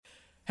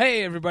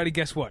Hey everybody,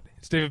 guess what?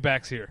 It's David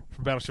Bax here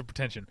from Battleship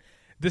Pretension.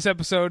 This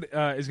episode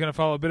is going to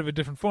follow a bit of a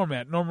different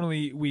format.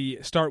 Normally we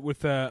start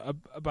with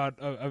about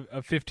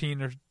a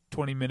 15 or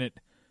 20 minute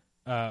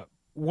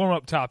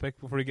warm-up topic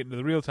before we get into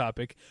the real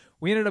topic.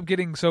 We ended up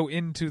getting so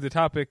into the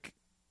topic,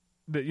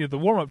 the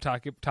warm-up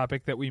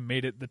topic that we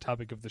made it the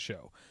topic of the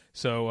show.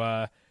 So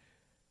I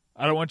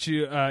don't want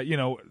you,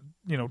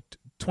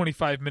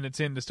 25 minutes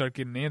in to start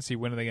getting antsy.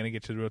 When are they going to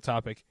get to the real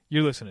topic?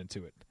 You're listening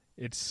to it.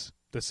 It's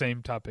the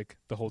same topic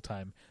the whole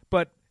time,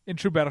 but in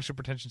true Battleship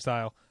Pretension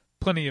style,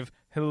 plenty of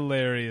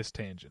hilarious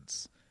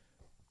tangents.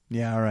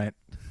 Yeah, all right.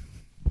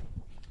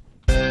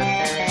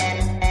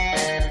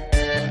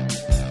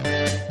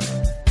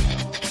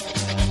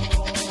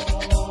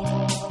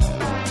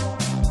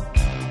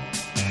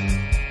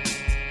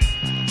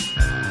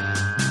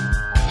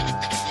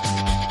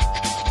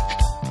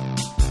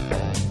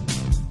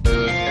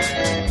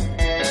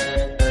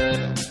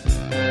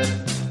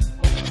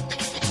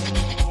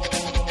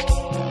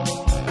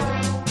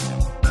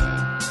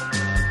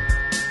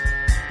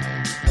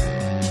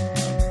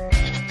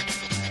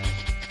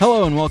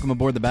 Hello and welcome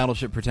aboard the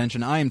Battleship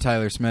Pretension. I am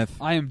Tyler Smith.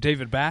 I am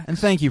David Bax. And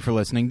thank you for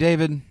listening.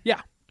 David?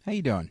 Yeah. How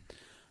you doing?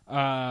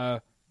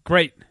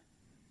 Great,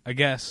 I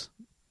guess.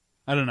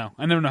 I don't know.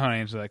 I never know how to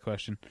answer that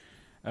question.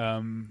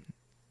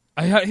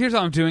 Here's how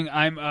I'm doing.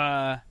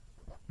 I'm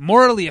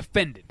morally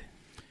offended.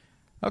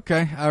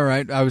 Okay, all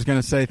right. I was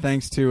going to say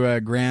thanks to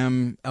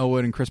Graham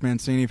Elwood and Chris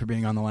Mancini for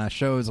being on the last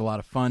show. It was a lot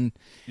of fun.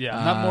 Yeah,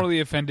 I'm not morally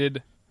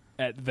offended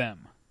at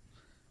them.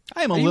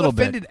 I am a little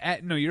offended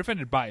bit. No, you're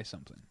offended by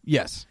something.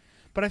 Yes.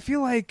 But I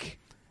feel like...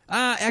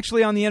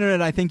 actually, on the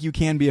internet, I think you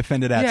can be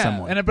offended at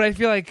someone. But I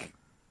feel like...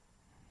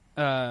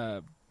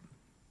 never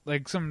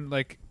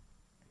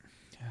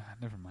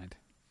mind.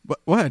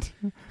 What?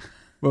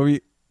 What were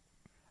you...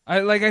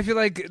 I feel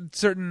like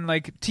certain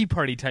Tea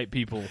Party type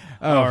people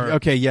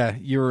okay, yeah,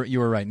 you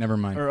were right. Never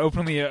mind. Are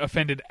openly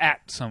offended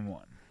at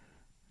someone.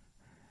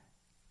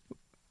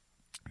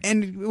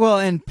 And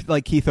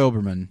like Keith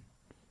Olbermann.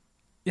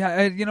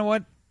 Yeah, you know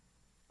what?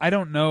 I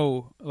don't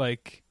know,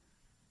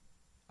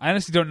 I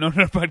honestly don't know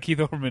enough about Keith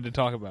Olbermann to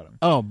talk about him.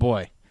 Oh,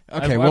 boy.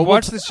 Okay, I've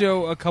watched the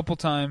show a couple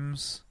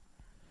times,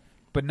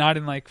 but not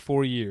in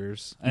 4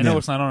 years. I know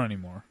it's not on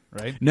anymore,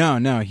 right? No,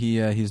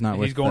 he's not.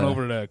 He's going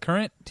over to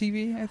current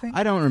TV, I think.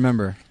 I don't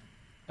remember.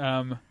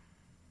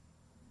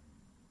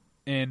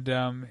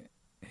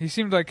 He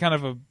seemed like kind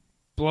of a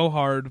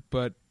blowhard,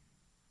 but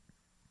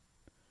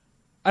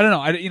I don't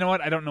know. You know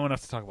what? I don't know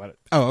enough to talk about it.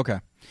 Oh, okay.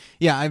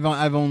 Yeah,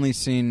 I've only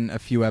seen a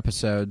few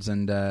episodes,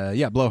 and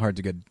blowhard's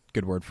a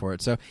good word for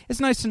it. So it's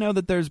nice to know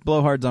that there's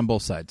blowhards on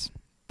both sides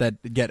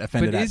that get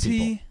offended at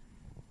people.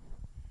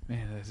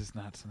 Man, this is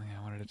not something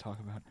I wanted to talk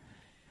about.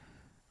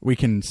 We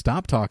can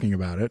stop talking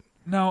about it.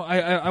 No,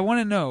 I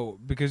want to know,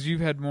 because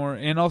you've had more,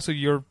 and also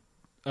you're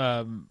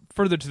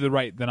further to the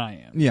right than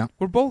I am. Yeah,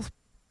 we're both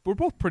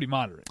pretty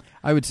moderate.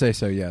 I would say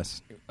so.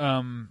 Yes.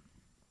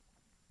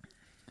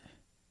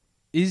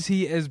 Is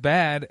he as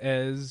bad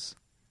as?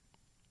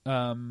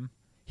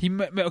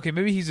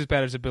 Maybe he's as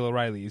bad as a Bill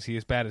O'Reilly. Is he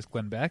as bad as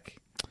Glenn Beck?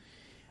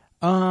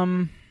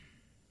 No,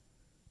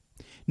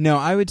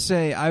 I would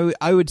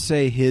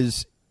say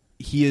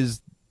he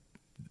is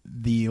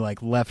the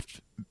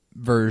left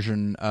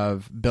version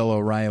of Bill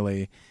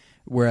O'Reilly,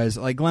 whereas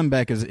Glenn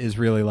Beck is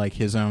really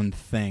his own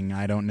thing.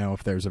 I don't know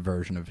if there's a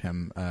version of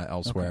him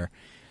elsewhere.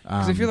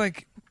 Because I feel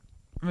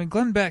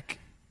Glenn Beck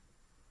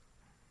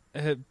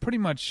pretty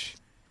much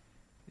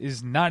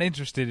is not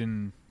interested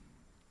in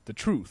the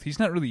truth. He's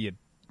not really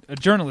a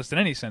journalist in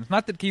any sense.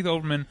 Not that Keith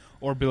Olbermann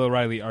or Bill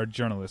O'Reilly are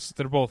journalists.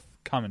 They're both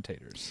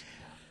commentators.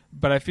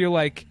 But I feel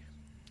like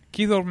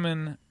Keith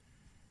Olbermann,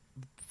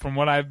 from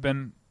what I've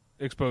been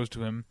exposed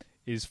to him,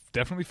 is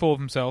definitely full of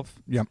himself.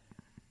 Yep.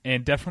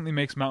 And definitely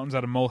makes mountains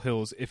out of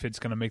molehills if it's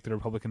going to make the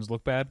Republicans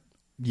look bad.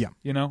 Yeah.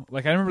 You know? I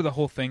remember the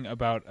whole thing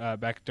about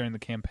back during the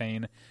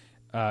campaign,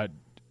 John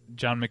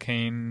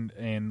McCain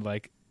and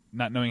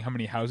not knowing how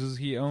many houses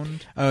he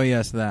owned. Oh,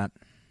 yes, that.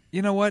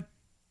 You know what?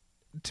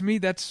 To me,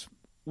 that's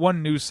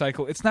one news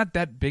cycle. It's not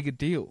that big a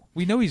deal.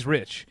 We know he's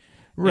rich.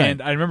 Right.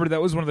 And I remember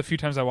that was one of the few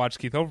times I watched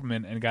Keith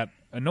Olbermann and got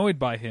annoyed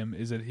by him,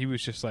 is that he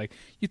was just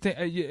he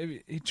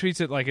treats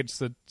it like it's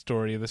the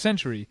story of the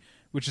century,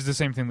 which is the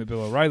same thing that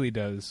Bill O'Reilly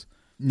does.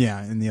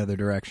 Yeah, in the other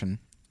direction.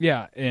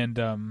 Yeah,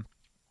 and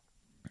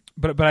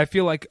but I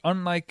feel like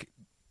unlike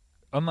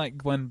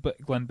Glenn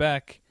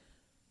Beck,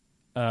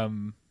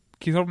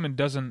 Keith Olbermann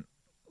doesn't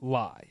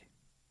lie.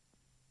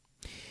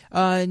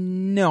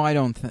 No, I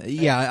don't.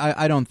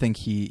 I don't think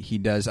he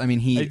does. I mean,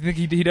 I think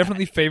he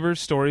definitely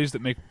favors stories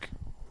that make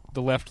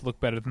the left look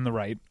better than the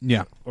right.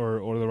 Yeah,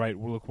 or the right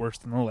will look worse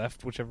than the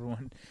left, whichever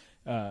one,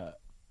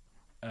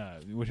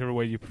 whichever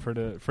way you prefer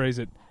to phrase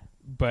it.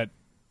 But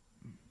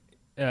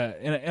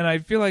and I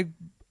feel like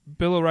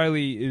Bill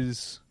O'Reilly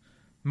is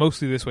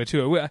mostly this way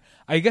too.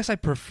 I guess I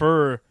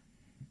prefer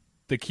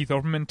the Keith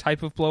Olbermann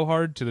type of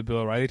blowhard to the Bill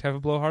O'Reilly type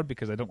of blowhard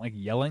because I don't like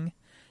yelling,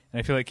 and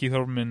I feel like Keith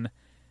Olbermann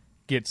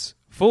gets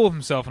full of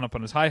himself and up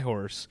on his high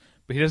horse,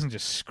 but he doesn't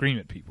just scream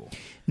at people.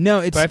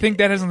 No, it's. But I think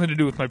that has nothing to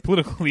do with my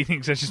political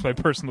leanings. That's just my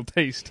personal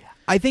taste.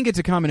 I think it's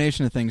a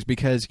combination of things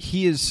because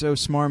he is so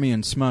smarmy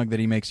and smug that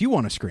he makes you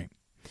want to scream.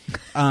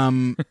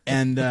 And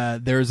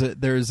there's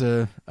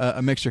a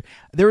mixture.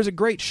 There was a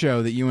great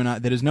show that you and I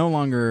that is no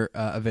longer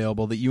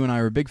available that you and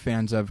I were big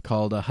fans of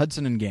called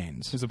Hudson and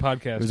Gaines. It was a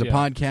podcast. It was a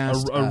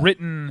podcast, a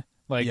written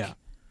like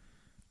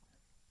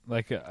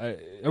I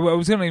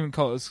was gonna even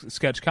call it a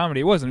sketch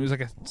comedy. It wasn't. It was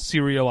like a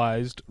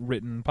serialized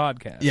written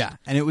podcast. Yeah,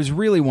 and it was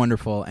really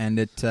wonderful. And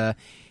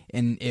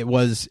it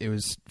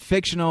was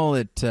fictional.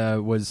 It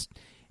was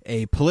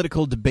a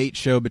political debate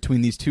show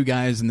between these two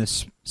guys in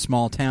this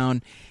small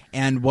town.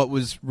 And what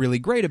was really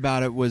great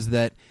about it was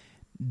that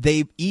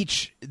there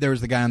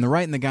was the guy on the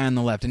right and the guy on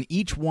the left, and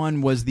each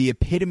one was the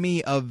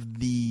epitome of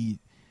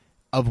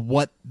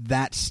what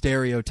that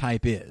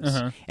stereotype is.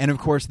 Uh-huh. And of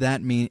course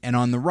and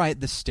on the right,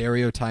 the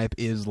stereotype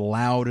is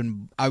loud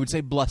and I would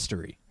say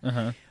blustery.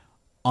 Uh-huh.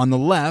 On the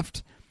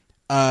left,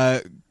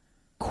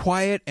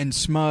 quiet and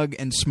smug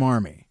and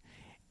smarmy.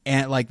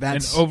 And like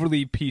that's and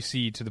overly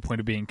PC to the point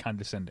of being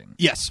condescending.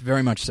 Yes,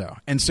 very much so.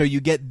 And so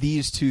you get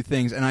these two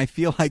things, and I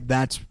feel like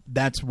that's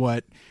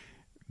what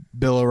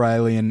Bill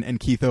O'Reilly and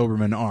Keith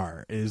Olbermann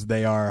are. Is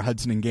they are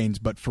Hudson and Gaines,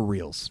 but for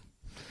reals.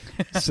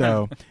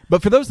 So,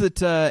 but for those that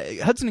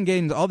Hudson and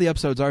Gaines, all the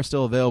episodes are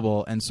still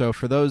available, and so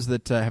for those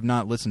that have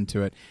not listened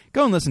to it,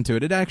 go and listen to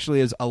it. It actually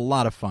is a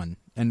lot of fun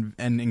and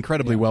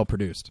incredibly well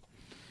produced.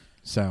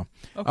 So,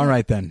 All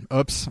right then.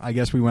 Oops, I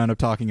guess we wound up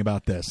talking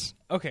about this.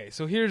 Okay,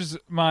 so here's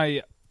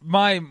my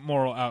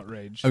moral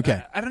outrage.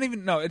 Okay. I don't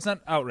even know. It's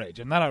not outrage.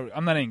 I'm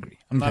not angry.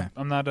 I'm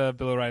not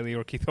Bill O'Reilly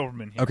or Keith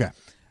Olbermann here. Okay.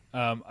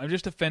 I'm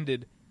just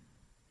offended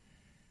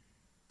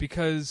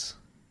because,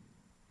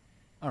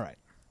 all right,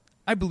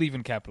 I believe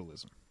in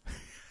capitalism.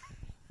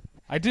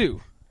 I do.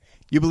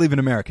 You believe in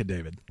America,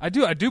 David. I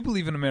do. I do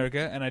believe in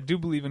America, and I do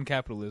believe in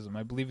capitalism.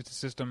 I believe it's a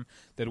system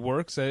that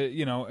works.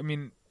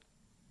 I'm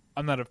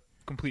not a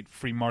complete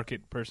free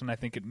market person. I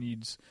think it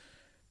needs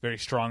very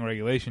strong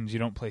regulations. You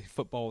don't play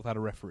football without a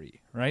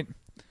referee, right?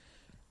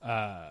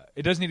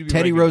 It does need to be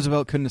Teddy regulated.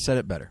 Roosevelt couldn't have said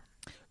it better.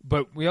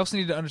 But we also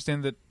need to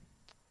understand that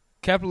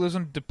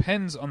capitalism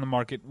depends on the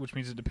market, which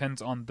means it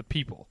depends on the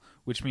people,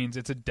 which means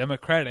it's a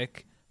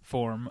democratic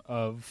form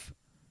of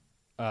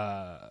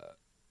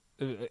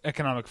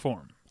economic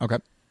form. Okay.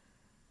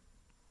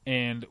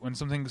 And when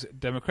something's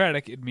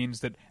democratic, it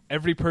means that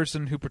every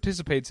person who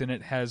participates in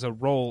it has a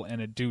role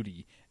and a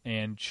duty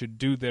and should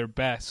do their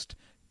best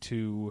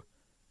to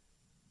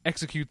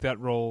execute that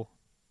role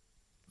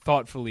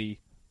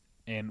thoughtfully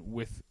and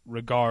with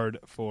regard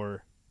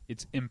for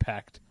its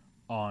impact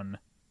on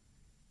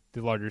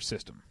the larger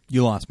system.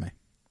 You lost me.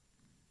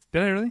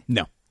 Did I really?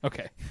 No.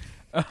 Okay.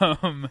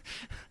 I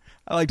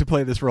like to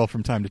play this role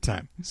from time to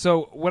time.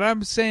 So what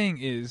I'm saying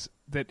is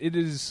that it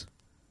is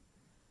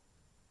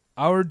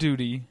our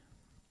duty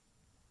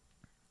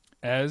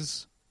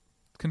as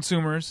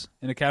consumers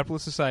in a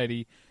capitalist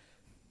society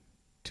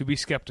to be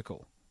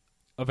skeptical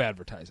of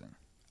advertising.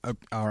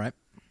 All right.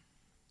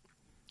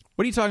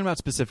 What are you talking about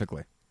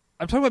specifically?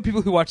 I'm talking about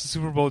people who watch the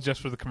Super Bowl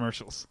just for the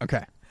commercials.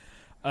 Okay.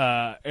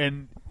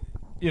 And,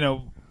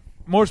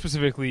 more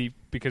specifically,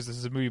 because this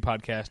is a movie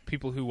podcast,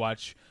 people who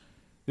watch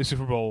the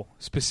Super Bowl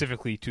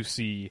specifically to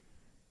see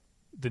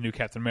the new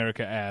Captain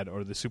America ad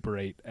or the Super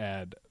 8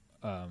 ad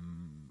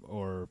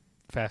or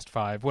Fast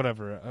 5,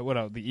 whatever. What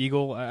else? The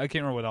Eagle? I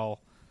can't remember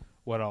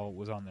what all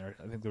was on there.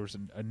 I think there was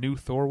a new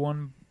Thor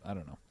one. I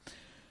don't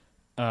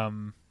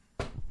know.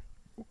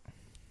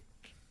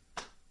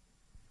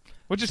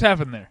 What just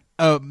happened there?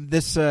 Oh,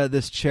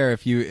 this chair.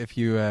 If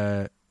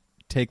you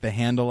take the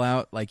handle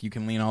out, like you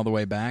can lean all the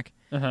way back,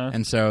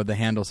 and so the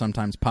handle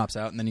sometimes pops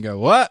out, and then you go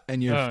what,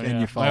 and you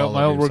fall.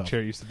 My old work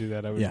chair used to do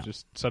that. I would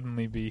just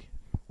suddenly be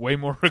way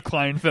more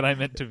reclined than I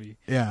meant to be.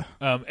 Yeah.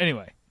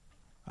 Anyway,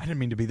 I didn't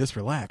mean to be this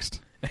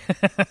relaxed.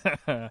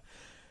 So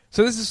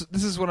this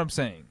is what I'm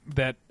saying,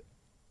 that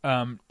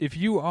if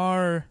you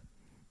are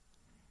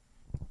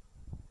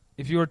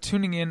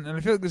tuning in, and I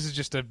feel like this is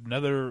just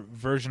another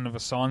version of a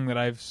song that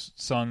I've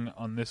sung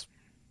on this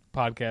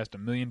podcast a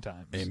million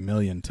times. A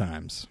million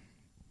times.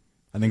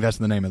 I think that's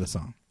the name of the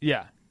song.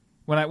 Yeah.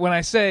 When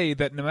I say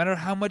that no matter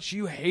how much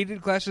you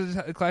hated Clash of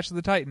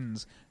the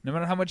Titans, no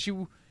matter how much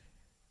you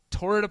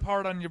tore it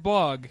apart on your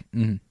blog,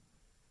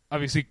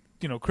 obviously,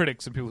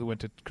 critics and people who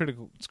went to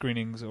critical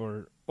screenings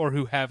or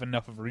who have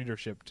enough of a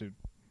readership to,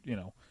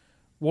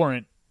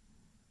 warrant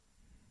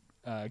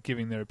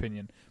giving their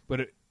opinion.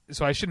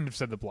 So I shouldn't have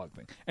said the blog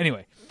thing.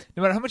 Anyway,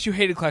 no matter how much you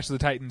hated Clash of the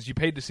Titans, you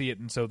paid to see it,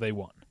 and so they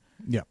won.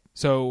 Yeah.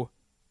 So,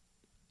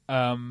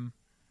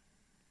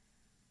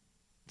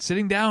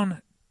 sitting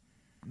down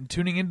and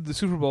tuning into the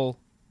Super Bowl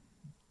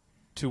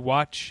to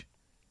watch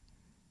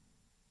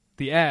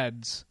the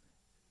ads,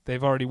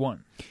 they've already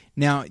won.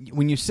 Now,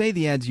 when you say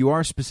the ads, you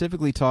are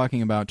specifically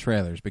talking about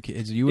trailers,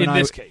 because you and in I,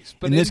 this case,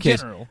 but in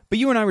general. But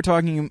you and I were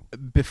talking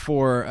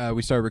before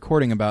we started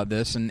recording about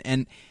this,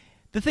 and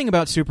the thing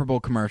about Super Bowl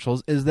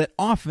commercials is that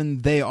often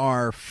they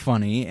are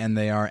funny and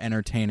they are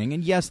entertaining,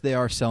 and yes, they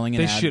are selling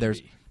an ad. Should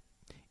be.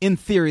 In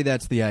theory,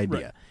 that's the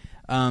idea.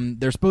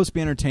 They're supposed to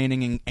be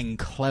entertaining and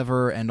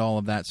clever and all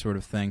of that sort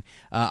of thing.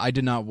 I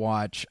did not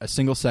watch a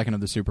single second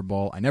of the Super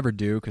Bowl. I never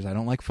do because I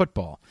don't like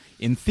football.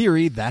 In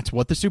theory, that's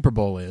what the Super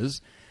Bowl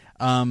is.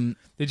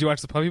 Did you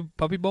watch the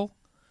Puppy Bowl?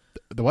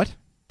 The what?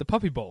 The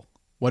Puppy Bowl.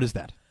 What is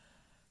that?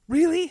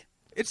 Really?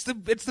 It's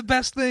the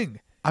best thing.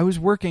 I was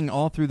working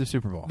all through the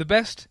Super Bowl. The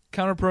best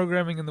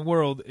counter-programming in the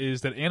world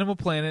is that Animal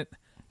Planet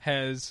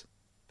has...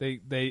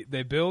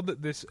 They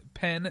build this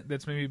pen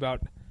that's maybe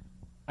about,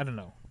 I don't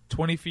know,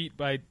 20 feet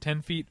by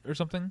 10 feet or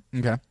something.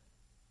 Okay.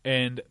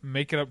 And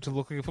make it up to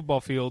look like a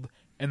football field,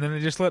 and then they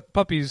just let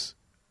puppies...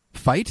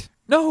 Fight?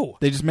 No!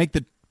 They just make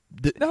the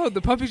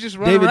puppies just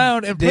run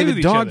around and play with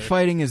each other. Dog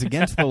fighting is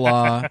against the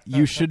law.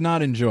 You should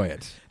not enjoy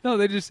it. No,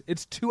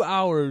 it's 2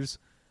 hours.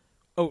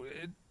 Oh,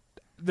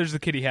 there's the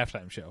kitty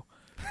halftime show.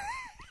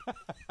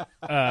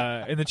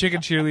 And the chicken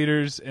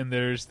cheerleaders, and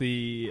there's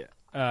the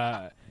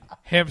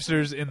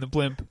hamsters in the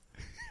blimp.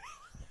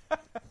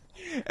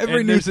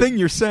 Every new thing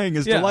you're saying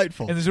is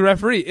delightful. And there's a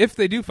referee. If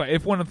they do fight,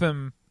 if one of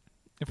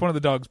the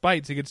dogs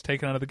bites, he gets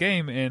taken out of the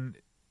game, and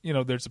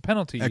there's a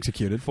penalty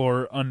executed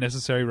for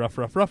unnecessary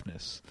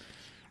roughness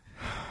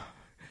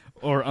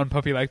or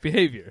unpuppy-like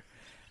behavior.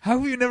 How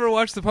have you never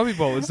watched the Puppy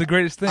Bowl? It's the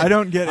greatest thing. I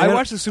don't get it. I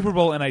watched the Super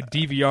Bowl and I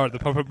DVR'd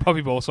the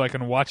Puppy Bowl so I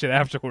can watch it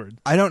afterward.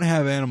 I don't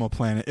have Animal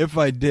Planet. If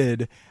I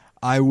did,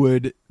 I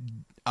would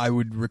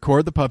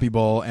record the Puppy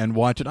Bowl and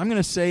watch it. I'm going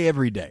to say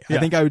every day. Yeah. I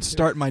think I would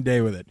start my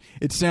day with it.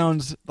 It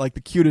sounds like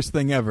the cutest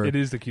thing ever. It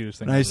is the cutest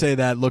thing and I say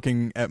that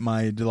looking at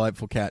my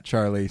delightful cat,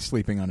 Charlie,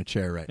 sleeping on a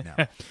chair right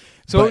now.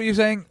 So what you're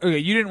saying, okay,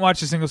 you didn't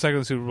watch a single second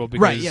of the Super Bowl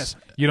because right, yes.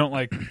 you don't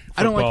like football.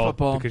 I don't like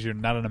football. Because you're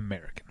not an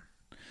American.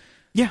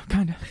 Yeah,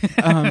 kind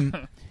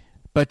of.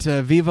 But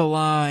viva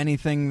la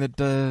anything that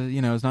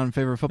is not in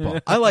favor of football.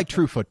 I like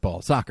true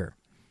football, soccer.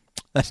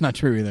 That's not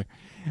true either.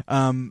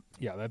 There's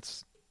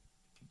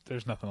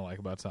nothing to like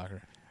about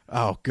soccer.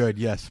 Oh, good.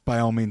 Yes, by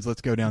all means,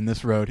 let's go down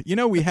this road.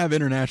 We have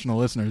international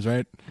listeners,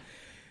 right?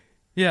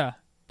 Yeah,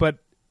 but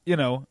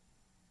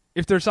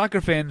if they're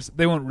soccer fans,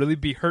 they won't really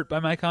be hurt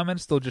by my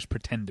comments. They'll just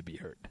pretend to be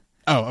hurt.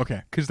 Oh,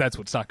 okay. Because that's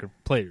what soccer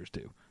players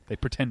do. They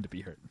pretend to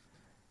be hurt.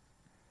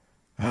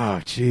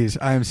 Oh, jeez.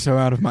 I am so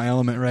out of my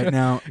element right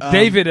now.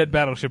 David at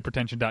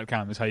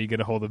battleshippretension.com is how you get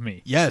a hold of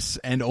me. Yes,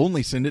 and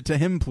only send it to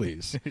him,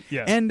 please.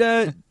 Yeah. And,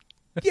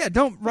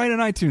 don't write an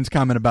iTunes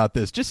comment about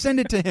this. Just send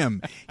it to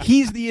him.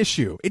 He's the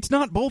issue. It's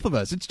not both of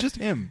us. It's just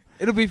him.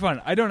 It'll be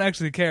fun. I don't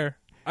actually care.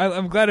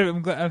 I'm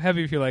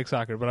happy if you like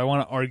soccer, but I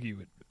want to argue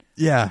it.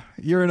 Yeah,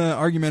 you're in an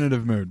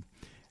argumentative mood.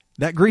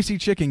 That greasy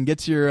chicken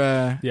gets your...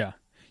 yeah.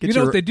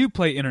 What they do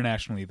play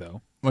internationally,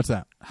 though? What's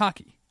that?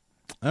 Hockey.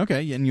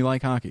 Okay, and you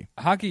like hockey.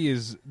 Hockey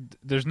is...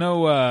 There's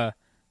no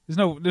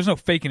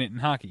faking it in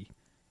hockey.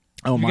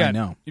 Oh,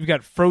 no. You've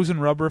got frozen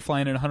rubber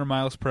flying at 100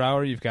 miles per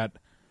hour. You've got,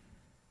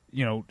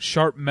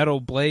 sharp metal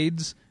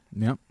blades.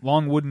 Yep.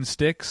 Long wooden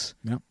sticks.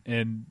 Yep.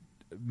 And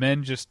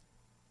men just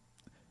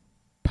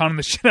pounding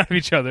the shit out of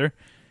each other.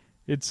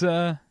 It's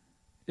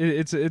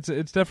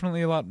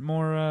definitely a lot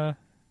more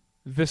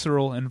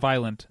visceral and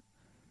violent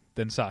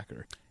than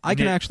soccer. I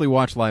can actually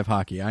watch live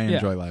hockey. I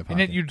enjoy live hockey. And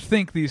yet you'd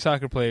think these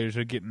soccer players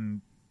are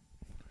getting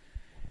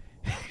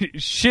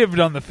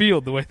shivved on the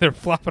field the way they're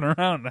flopping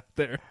around out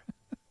there.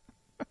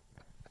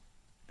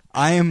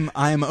 I am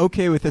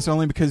okay with this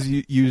only because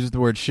you used the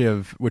word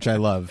shiv, which I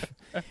love.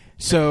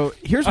 So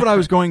here's what I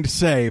was going to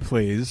say,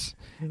 please.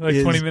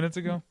 20 minutes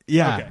ago?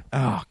 Yeah. Okay.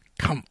 Oh,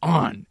 come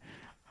on.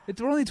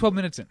 We're only 12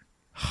 minutes in.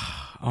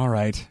 All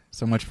right.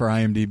 So much for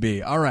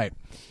IMDb. All right.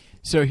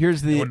 So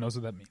here's the... No one knows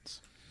what that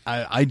means.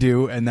 I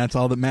do, and that's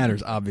all that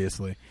matters,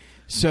 obviously.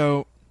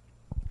 So...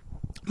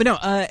 But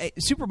no,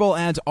 Super Bowl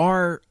ads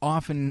are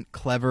often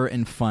clever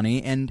and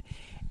funny, and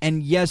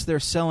yes, they're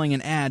selling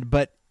an ad,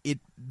 but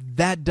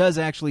that does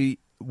actually,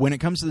 when it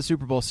comes to the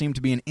Super Bowl, seem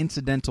to be an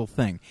incidental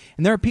thing.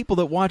 And there are people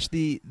that watch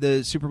the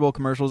Super Bowl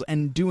commercials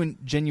and do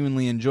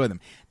genuinely enjoy them.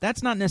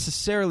 That's not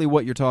necessarily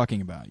what you're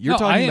talking about. You're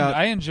talking about...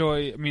 I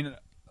enjoy... I mean,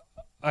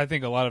 I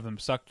think a lot of them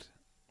sucked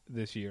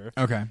this year.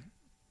 Okay.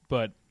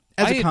 But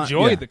I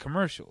enjoy the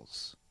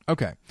commercials.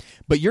 Okay.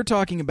 But you're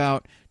talking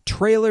about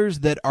trailers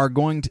that are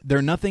going to...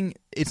 They're nothing...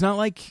 It's not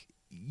like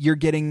you're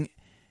getting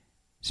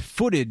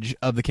footage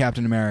of the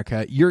Captain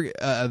America.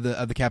 Of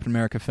the Captain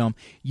America film.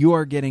 You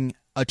are getting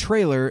a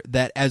trailer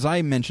that, as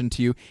I mentioned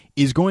to you,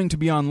 is going to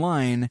be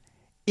online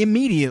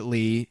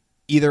immediately,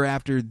 either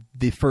after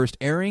the first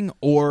airing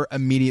or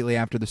immediately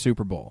after the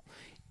Super Bowl.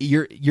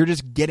 You're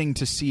just getting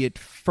to see it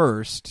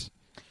first.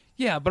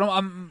 Yeah, but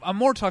I'm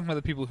more talking about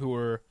the people who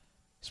are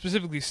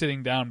specifically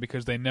sitting down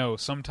because they know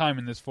sometime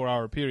in this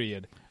 4-hour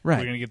period we're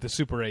going to get the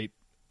Super 8,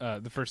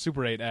 the first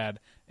Super 8 ad,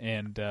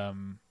 and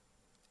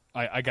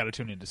I got to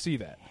tune in to see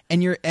that.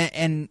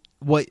 And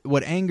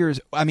what angers,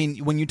 I mean,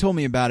 when you told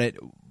me about it,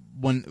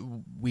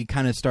 when we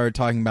kind of started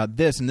talking about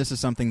this, and this is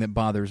something that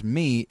bothers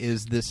me,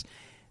 is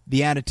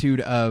the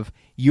attitude of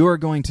you're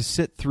going to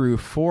sit through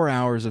 4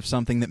 hours of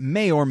something that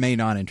may or may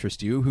not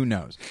interest you, who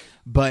knows,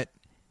 but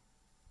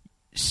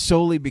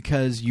solely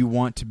because you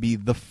want to be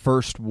the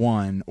first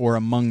one or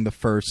among the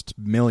first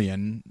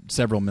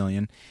several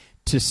million,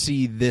 to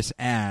see this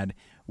ad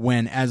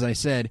when, as I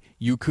said,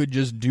 you could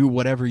just do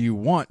whatever you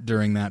want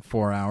during that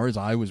 4 hours.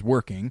 I was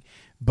working,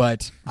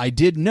 but I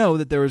did know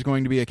that there was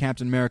going to be a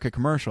Captain America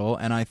commercial,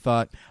 and I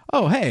thought,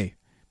 oh, hey,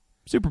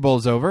 Super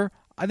Bowl's over.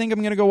 I think I'm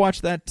going to go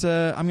watch that.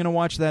 I'm going to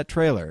watch that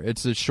trailer.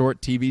 It's a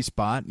short TV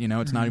spot.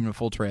 It's not even a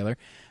full trailer,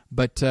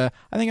 but I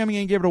think I'm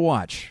going to give it a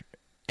watch.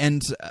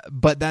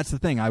 But that's the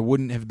thing. I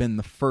wouldn't have been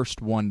the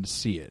first one to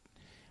see it.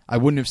 I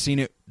wouldn't have seen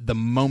it the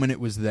moment it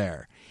was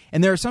there.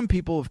 And there are some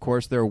people, of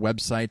course, there are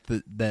websites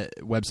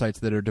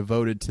that are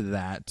devoted to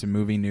that, to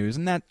movie news,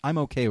 and that I'm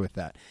okay with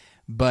that.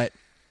 But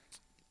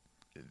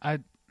I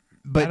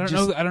don't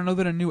know. I don't know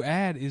that a new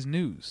ad is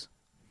news.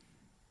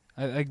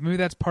 Maybe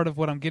that's part of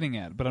what I'm getting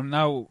at. But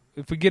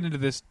if we get into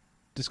this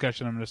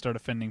discussion, I'm going to start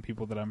offending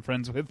people that I'm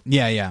friends with.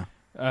 Yeah.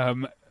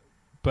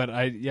 But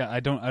I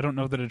don't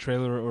know that a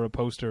trailer or a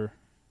poster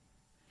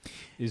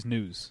is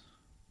news.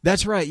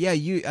 That's right. Yeah,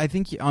 I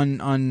think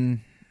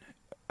on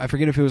I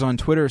forget if it was on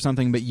Twitter or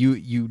something, but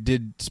you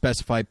did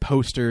specify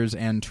posters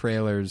and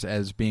trailers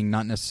as being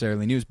not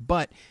necessarily news.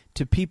 But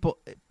to people,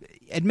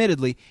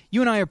 admittedly,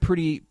 you and I are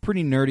pretty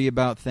nerdy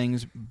about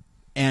things,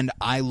 and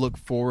I look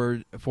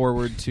forward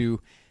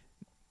to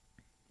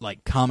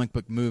like comic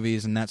book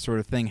movies and that sort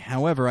of thing.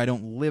 However, I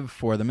don't live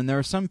for them, and there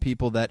are some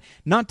people that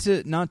not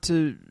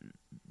to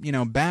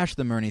bash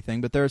them or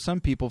anything, but there are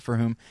some people for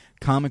whom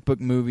comic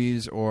book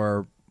movies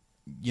or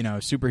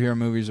superhero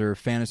movies or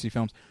fantasy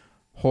films,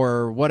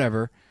 horror,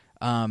 whatever,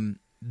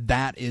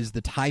 that is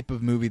the type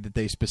of movie that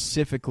they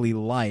specifically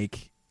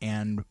like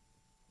and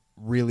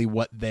really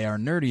what they are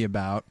nerdy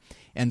about.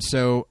 And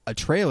so a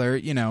trailer,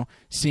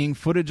 seeing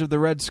footage of the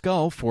Red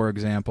Skull, for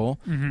example,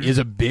 is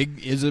a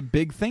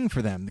big thing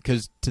for them,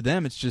 because to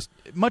them it's just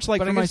much like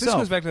but for I guess myself.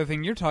 This goes back to the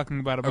thing you're talking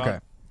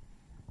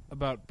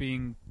about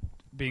being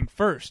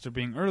first or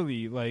being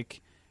early.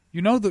 Like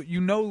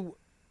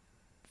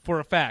for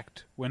a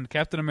fact when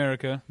Captain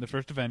America, the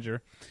first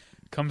Avenger,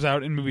 comes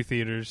out in movie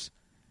theaters,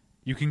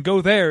 you can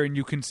go there and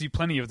you can see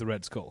plenty of the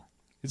Red Skull.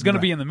 It's going to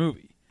be in the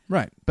movie.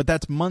 Right, but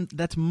that's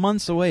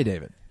months away,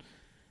 David.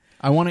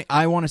 I want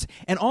to,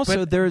 and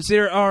also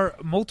there are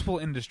multiple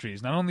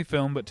industries, not only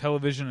film but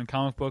television and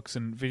comic books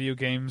and video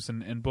games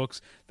and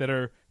books that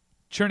are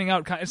churning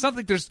out. It's not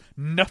like there's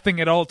nothing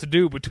at all to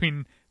do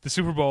between the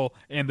Super Bowl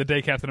and the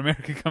day Captain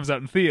America comes out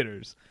in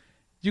theaters.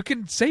 You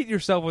can sate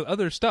yourself with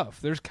other stuff.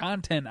 There's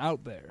content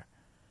out there.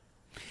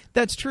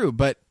 That's true,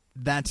 but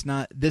that's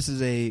not. This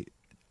is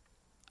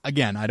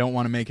again, I don't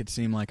want to make it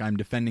seem like I'm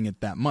defending it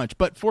that much.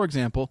 But for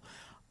example,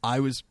 I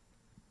was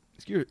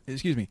curious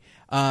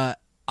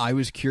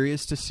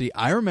to see.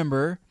 I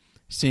remember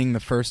seeing the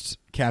first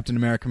Captain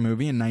America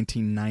movie in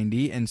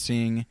 1990 and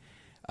seeing.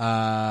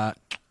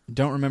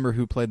 Don't remember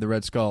who played the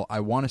Red Skull.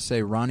 I want to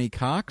say Ronnie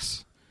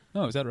Cox.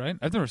 Oh, is that right?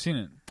 I've never seen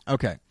it.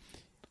 Okay.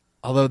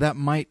 Although that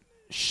might...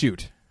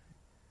 Shoot.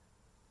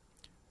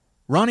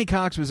 Ronnie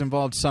Cox was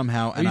involved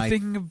somehow. Are you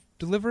thinking of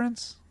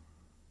Deliverance?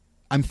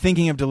 I'm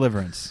thinking of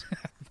Deliverance.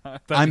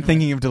 I'm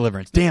thinking of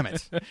Deliverance. Damn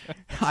it.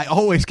 I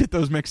always get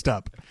those mixed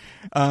up.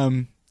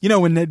 When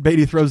Ned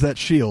Beatty throws that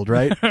shield,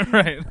 right?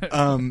 Right.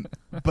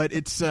 But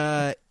it's...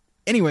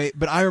 anyway,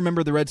 but I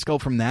remember the Red Skull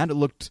from that. It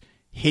looked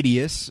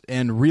hideous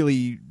and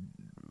really,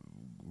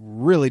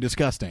 really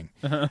disgusting.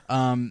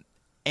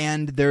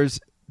 And there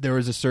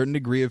was a certain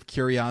degree of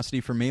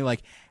curiosity for me,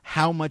 like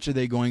how much are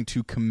they going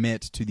to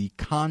commit to the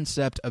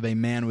concept of a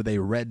man with a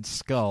red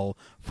skull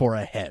for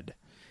a head?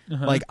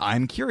 Like,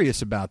 I'm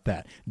curious about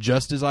that.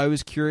 Just as I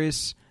was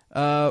curious,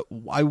 I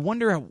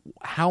wonder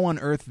how on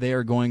earth they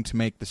are going to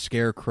make the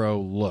Scarecrow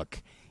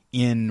look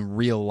in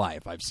real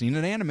life. I've seen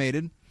it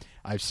animated.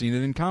 I've seen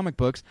it in comic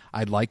books.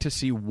 I'd like to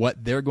see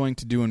what they're going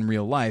to do in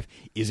real life.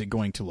 Is it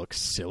going to look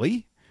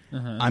silly?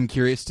 I'm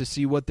curious to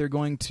see how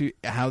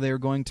they're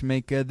going to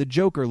make the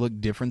Joker look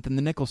different than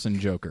the Nicholson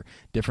Joker,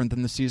 different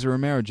than the Cesar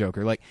Romero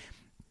Joker. Like,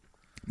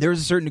 there's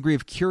a certain degree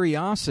of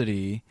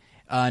curiosity,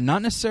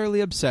 not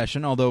necessarily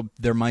obsession, although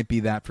there might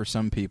be that for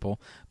some people.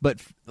 But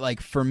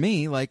like for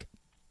me, like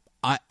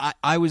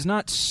I was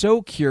not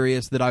so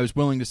curious that I was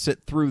willing to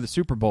sit through the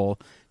Super Bowl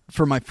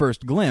for my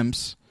first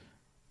glimpse.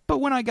 But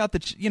when I got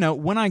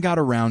when I got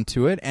around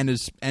to it,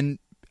 and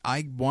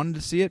I wanted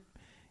to see it.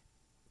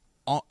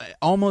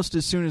 Almost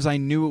as soon as I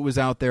knew it was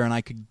out there and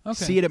I could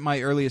see it at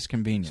my earliest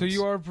convenience. So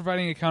you are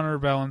providing a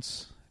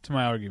counterbalance to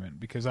my argument,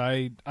 because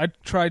I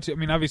try to. I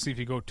mean, obviously, if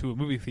you go to a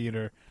movie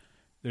theater,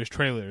 there's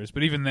trailers,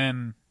 but even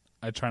then,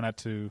 I try not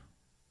to.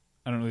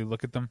 I don't really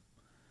look at them.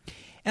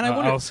 And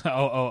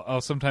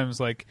I'll sometimes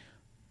like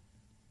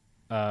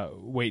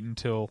wait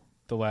until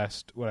the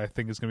last, what I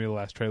think is going to be the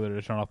last trailer,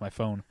 to turn off my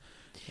phone,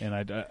 and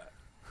I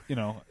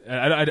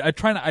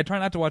try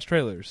not to watch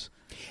trailers.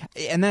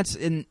 And that's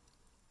in.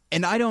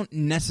 And I don't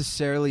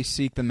necessarily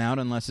seek them out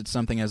unless it's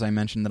something, as I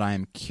mentioned, that I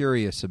am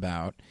curious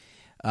about.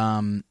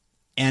 And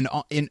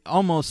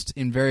almost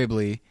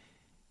invariably,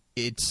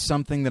 it's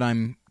something that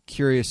I'm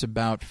curious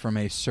about from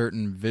a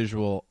certain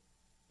visual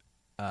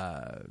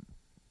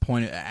point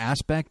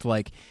aspect.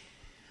 Like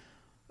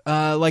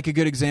a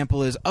good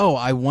example is,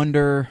 I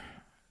wonder,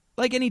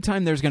 like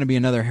anytime there's going to be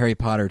another Harry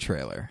Potter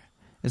trailer,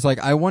 it's like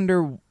I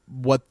wonder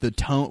what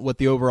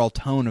the overall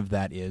tone of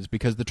that is,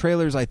 because the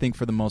trailers, I think,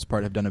 for the most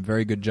part, have done a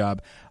very good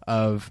job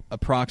of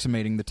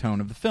approximating the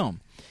tone of the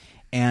film,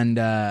 and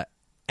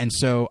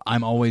so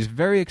I'm always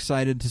very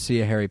excited to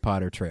see a Harry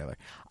Potter trailer.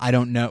 I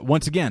don't know.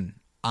 Once again,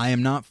 I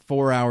am not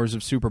 4 hours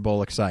of Super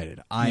Bowl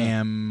excited. I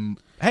am.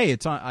 Hey,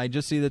 it's on. I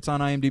just see that's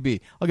on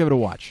IMDb. I'll give it a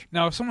watch.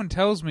 Now, if someone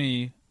tells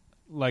me,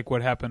 like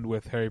what happened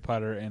with Harry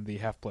Potter and the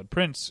Half-Blood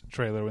Prince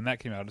trailer when that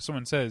came out, if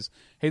someone says,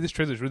 "Hey, this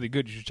trailer's really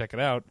good. You should check it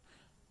out."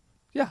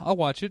 Yeah, I'll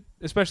watch it,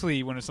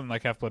 especially when it's something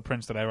like Half-Blood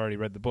Prince that I've already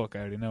read the book. I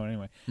already know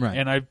anyway. Right.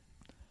 And I'm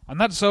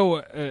not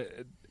so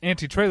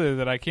anti-trailer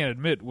that I can't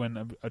admit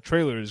when a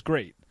trailer is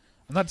great.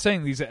 I'm not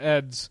saying these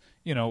ads,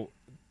 I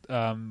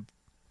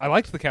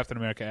liked the Captain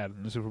America ad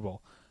in the Super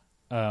Bowl.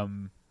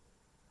 I'm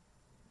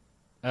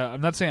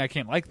not saying I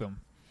can't like them.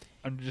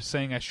 I'm just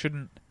saying I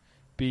shouldn't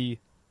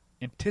be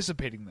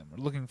anticipating them or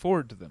looking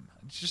forward to them.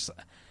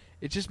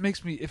 It just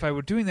makes me, if I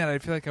were doing that,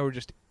 I'd feel like I were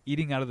just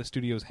eating out of the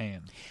studio's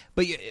hand.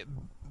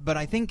 But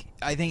I think,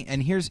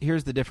 and here's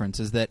the difference,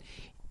 is that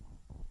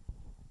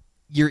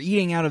you're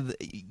eating out of the,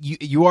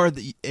 you are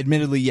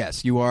admittedly,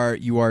 yes,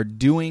 you're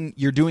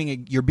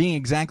being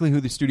exactly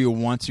who the studio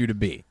wants you to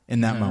be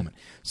in that moment.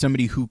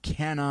 Somebody who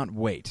cannot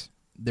wait.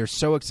 They're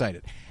so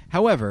excited.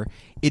 However,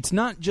 it's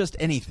not just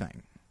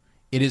anything.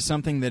 It is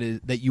something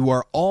that you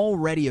are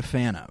already a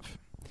fan of.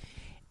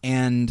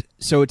 And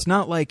so it's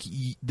not like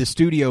the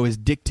studio is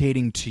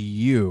dictating to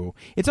you.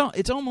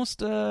 It's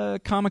almost a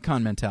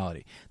Comic-Con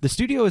mentality. The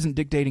studio isn't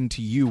dictating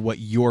to you what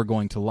you're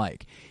going to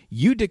like.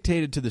 You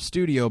dictated to the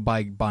studio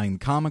by buying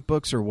comic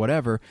books or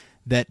whatever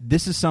that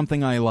this is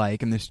something I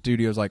like, and the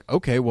studio's like,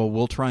 okay, well,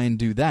 we'll try and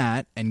do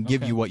that and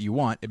give you what you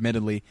want.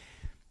 Admittedly,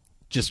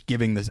 just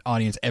giving the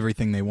audience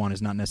everything they want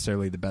is not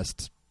necessarily the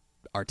best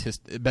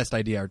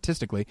idea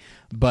artistically,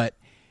 but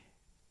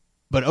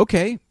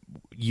okay.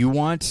 You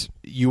want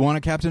a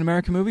Captain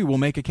America movie? We'll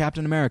make a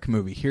Captain America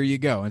movie. Here you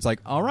go. And it's like,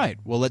 all right,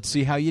 well, let's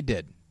see how you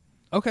did.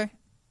 Okay.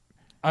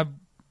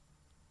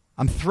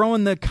 I'm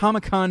throwing the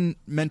Comic-Con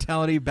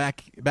mentality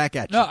back at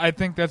you. No, I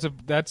think that's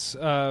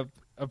a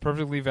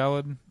perfectly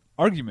valid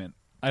argument.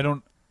 I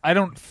don't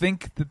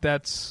think that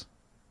that's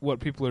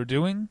what people are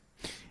doing.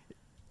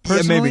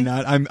 Yeah, maybe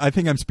not. I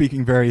think I'm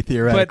speaking very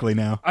theoretically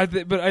now.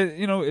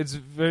 It's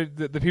very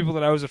the people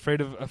that I was afraid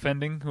of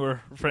offending, who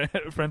are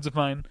friends of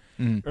mine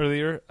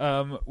earlier,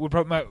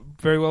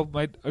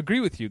 might agree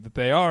with you that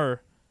they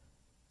are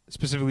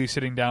specifically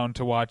sitting down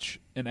to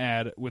watch an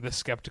ad with a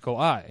skeptical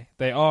eye.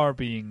 They are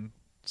being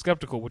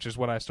skeptical, which is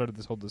what I started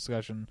this whole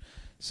discussion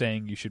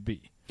saying you should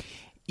be.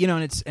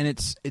 And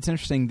it's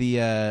interesting.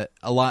 We're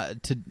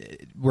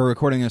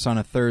recording this on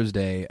a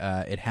Thursday.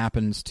 It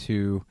happens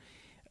to,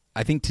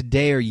 I think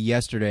today or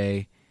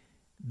yesterday,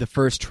 the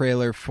first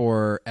trailer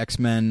for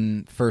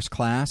X-Men First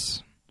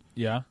Class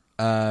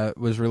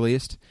was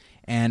released.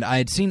 And I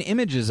had seen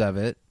images of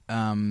it,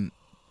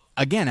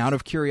 again, out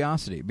of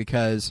curiosity,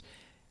 because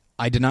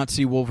I did not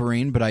see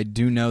Wolverine, but I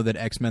do know that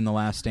X-Men The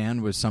Last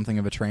Stand was something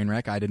of a train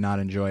wreck. I did not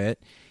enjoy it.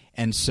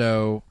 And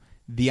so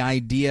the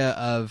idea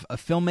of a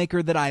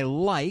filmmaker that I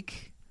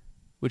like,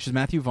 which is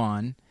Matthew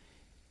Vaughn,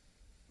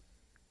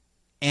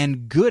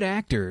 and good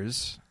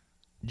actors...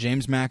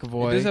 James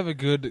McAvoy. It does have a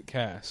good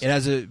cast. It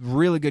has a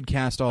really good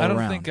cast all around.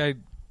 I don't think I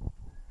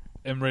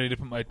am ready to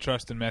put my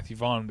trust in Matthew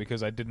Vaughn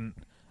because I didn't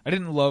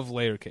love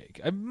Layer Cake.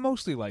 I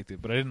mostly liked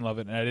it, but I didn't love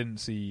it, and I didn't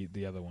see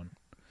the other one.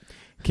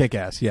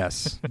 Kick-Ass,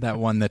 yes. That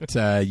one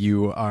that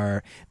you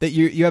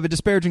have a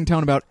disparaging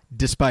tone about,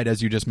 despite,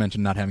 as you just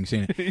mentioned, not having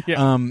seen it.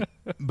 Yeah.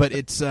 But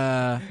it's...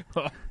 I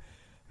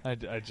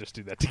just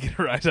do that to get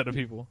a rise out of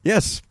people.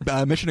 Yes,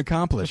 mission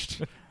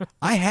accomplished.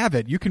 I have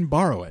it. You can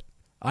borrow it.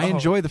 I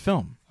enjoy the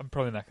film. I'm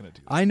probably not going to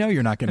do that. I know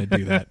you're not going to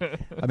do that.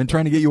 I've been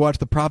trying to get you to watch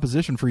The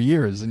Proposition for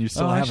years, and you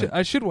still haven't.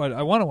 I should watch.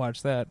 I want to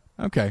watch that.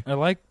 Okay. I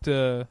liked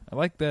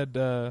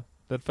that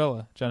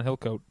fella, John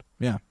Hillcoat.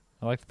 Yeah.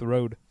 I liked The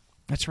Road.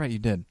 That's right, you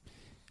did.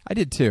 I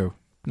did too.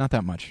 Not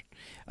that much.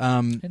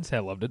 I didn't say I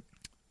loved it.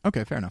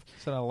 Okay, fair enough.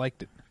 I said I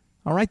liked it.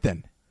 All right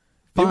then.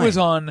 Fine. Fine. It was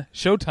on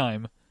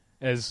Showtime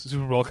as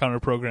Super Bowl counter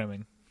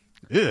programming.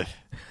 Ugh.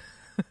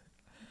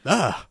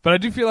 But I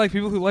do feel like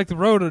people who like The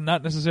Road are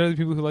not necessarily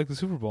people who like the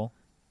Super Bowl.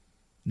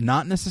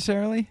 Not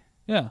necessarily?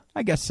 Yeah.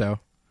 I guess so.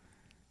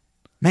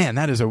 Man,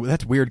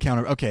 that's weird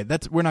counter. Okay,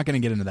 we're not going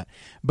to get into that.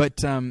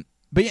 But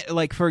yeah,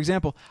 like for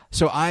example,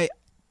 so I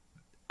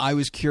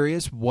was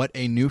curious what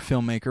a new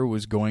filmmaker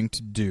was going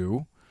to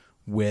do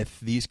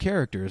with these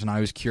characters, and I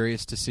was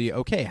curious to see,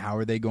 okay, how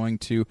are they going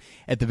to,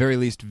 at the very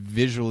least,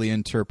 visually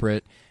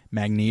interpret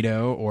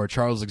Magneto or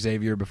Charles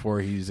Xavier before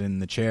he's in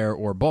the chair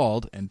or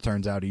bald, and it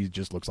turns out he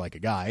just looks like a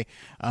guy.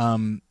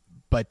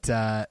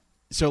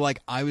 So like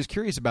I was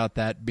curious about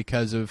that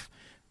because of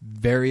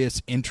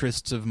various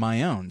interests of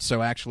my own.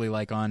 So actually,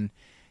 like on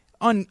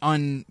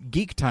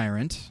Geek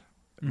Tyrant,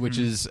 which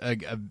is a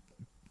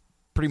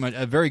pretty much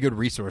a very good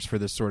resource for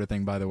this sort of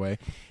thing, by the way.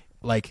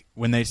 like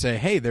when they say,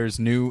 "Hey, there's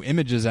new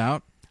images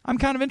out," I'm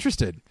kind of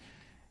interested.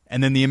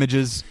 And then the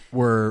images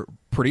were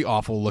pretty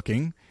awful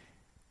looking.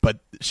 But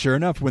sure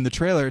enough, when the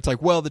trailer, it's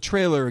like, well, the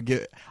trailer,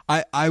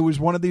 I was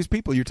one of these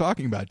people you're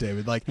talking about,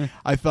 David. Like,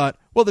 I thought,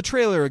 well, the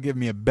trailer will give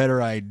me a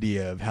better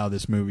idea of how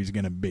this movie's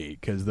going to be,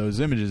 because those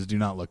images do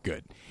not look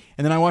good.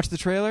 And then I watched the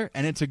trailer,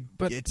 and it's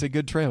a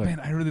good trailer. Man,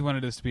 I really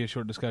wanted this to be a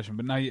short discussion,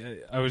 but now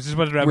I was just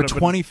about to wrap We're it up.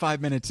 25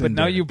 minutes in. But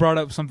now you brought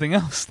up something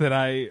else that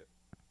I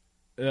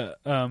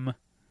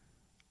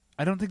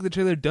don't think the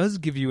trailer does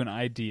give you an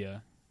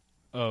idea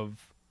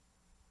of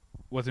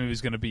what the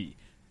movie's going to be.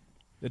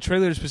 The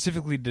trailer is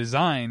specifically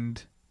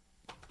designed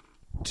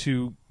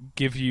to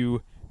give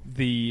you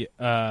the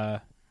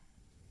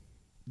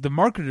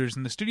marketers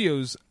and the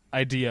studio's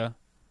idea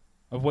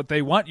of what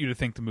they want you to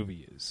think the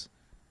movie is.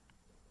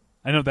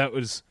 I know that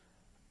was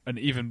an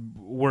even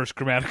worse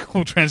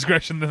grammatical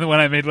transgression than the one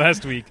I made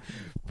last week.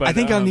 But I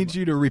think I'll need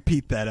you to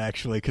repeat that,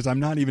 actually, because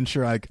I'm not even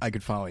sure I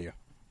could follow you.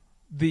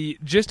 The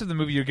gist of the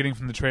movie you're getting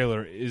from the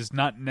trailer is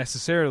not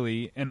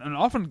necessarily, and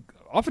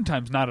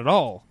oftentimes not at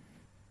all,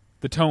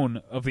 the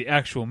tone of the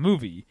actual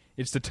movie.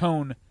 It's the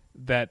tone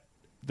that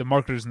the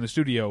marketers in the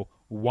studio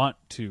want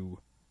to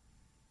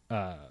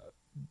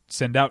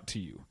send out to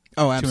you.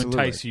 Oh, absolutely. To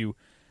entice you.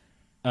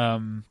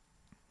 So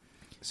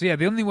yeah,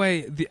 the only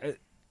way the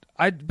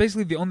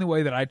only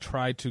way that I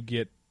try to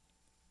get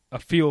a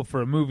feel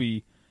for a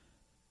movie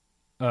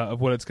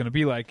of what it's going to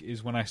be like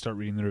is when I start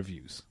reading the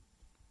reviews.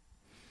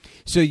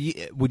 So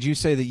would you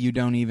say that you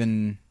don't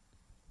even...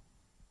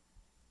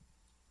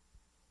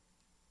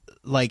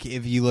 Like,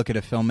 if you look at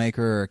a filmmaker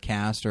or a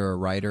cast or a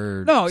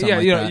writer, or something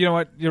like that. You know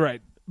what, you're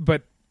right.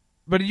 But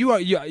you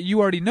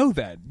already know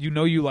that. You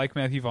know you like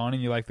Matthew Vaughn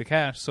and you like the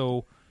cast.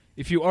 So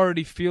if you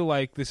already feel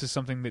like this is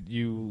something that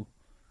you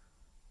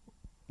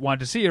want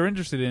to see or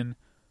interested in,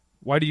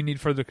 why do you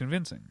need further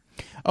convincing?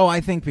 Oh,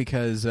 I think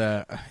because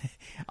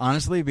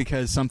honestly,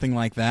 because something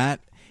like that,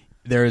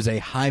 there is a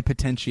high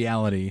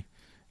potentiality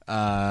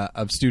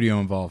of studio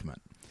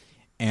involvement,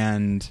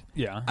 and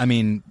I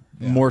mean. Yeah.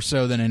 More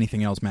so than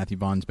anything else Matthew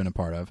Vaughn's been a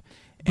part of.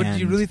 But do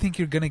you really think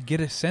you're going to get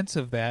a sense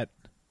of that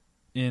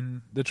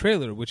in the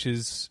trailer, which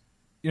is,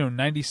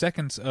 90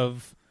 seconds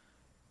of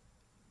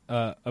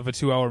a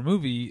 2-hour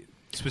movie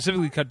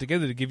specifically cut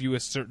together to give you a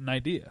certain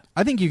idea?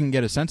 I think you can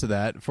get a sense of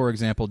that. For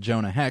example,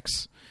 Jonah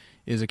Hex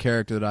is a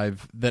character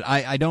that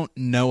I don't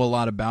know a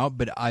lot about,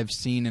 but I've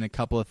seen in a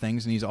couple of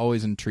things, and he's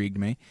always intrigued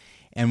me.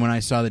 And when I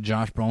saw that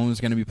Josh Brolin was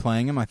going to be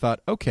playing him, I thought,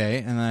 okay.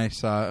 And then I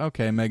saw,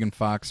 okay, Megan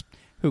Fox,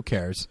 who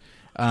cares?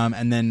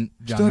 And then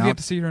John still have yet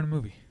to see her in a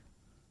movie.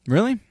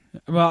 Really?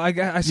 Well,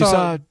 I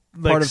saw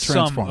part of some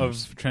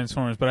Transformers. of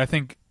Transformers, but I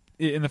think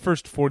in the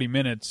first 40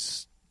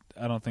 minutes,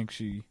 I don't think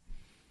she.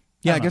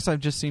 Yeah, I guess I've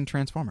just seen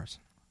Transformers.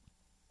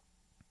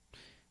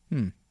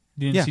 You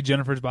didn't see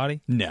Jennifer's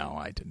Body? No,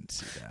 I didn't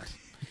see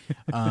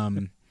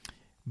that.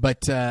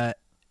 But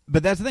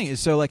that's the thing is,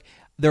 so like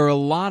there were a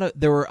lot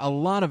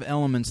of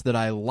elements that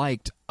I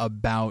liked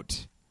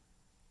about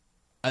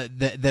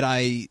that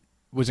I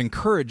was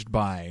encouraged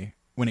by.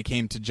 When it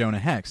came to Jonah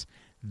Hex,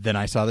 then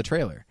I saw the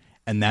trailer,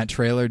 and that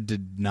trailer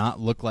did not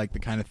look like the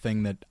kind of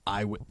thing that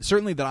I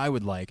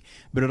would like,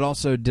 but it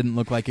also didn't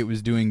look like it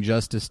was doing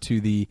justice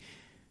to the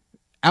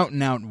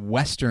out-and-out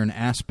Western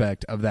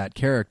aspect of that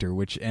character,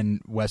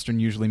 and Western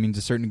usually means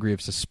a certain degree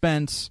of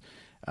suspense,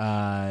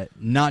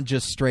 not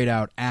just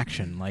straight-out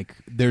action. Like,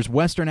 there's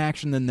Western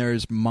action, then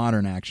there's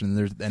modern action,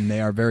 and they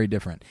are very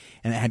different,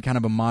 and it had kind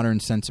of a modern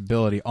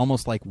sensibility,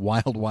 almost like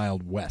Wild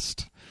Wild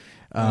West.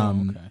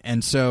 Okay.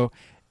 And so...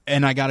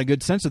 And I got a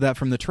good sense of that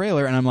from the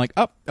trailer, and I'm like,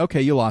 oh,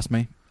 okay, you lost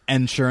me.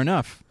 And sure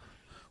enough.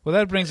 Well,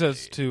 that brings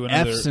us to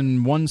another... Fs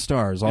and 1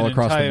 stars all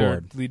across the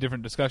board. Entirely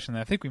different discussion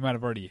that I think we might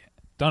have already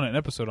done an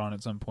episode on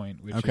at some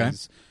point, which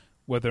is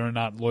whether or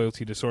not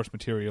loyalty to source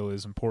material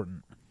is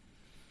important.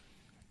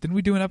 Didn't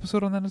we do an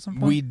episode on that at some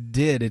point? We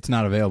did. It's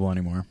not available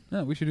anymore.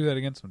 No, we should do that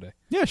again someday.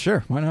 Yeah,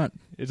 sure. Why not?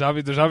 There's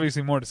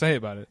obviously more to say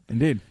about it.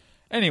 Indeed.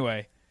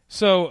 Anyway,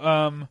 so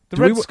the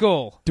Red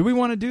Skull. Do we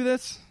want to do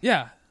this?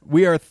 Yeah.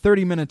 We are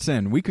 30 minutes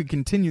in. We could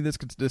continue this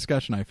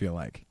discussion, I feel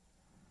like.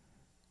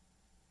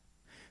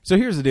 So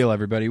here's the deal,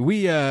 everybody.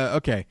 We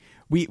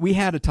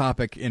had a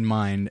topic in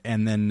mind,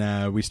 and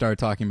then we started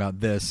talking about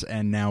this,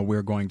 and now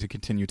we're going to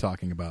continue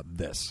talking about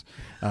this.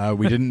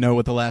 We didn't know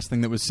what the last thing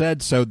that was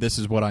said, so this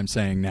is what I'm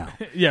saying now.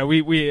 Yeah,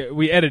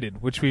 we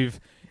edited, which this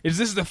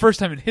is the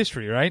first time in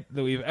history, right,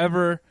 that we've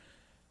ever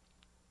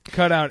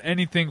cut out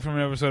anything from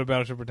an episode of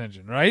Battleship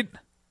Pretension, right?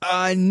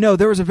 No,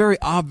 there was a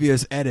very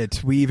obvious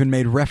edit. We even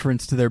made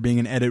reference to there being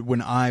an edit when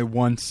I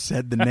once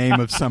said the name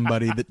of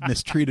somebody that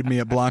mistreated me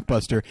at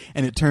Blockbuster,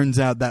 and it turns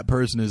out that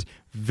person is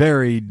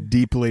very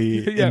deeply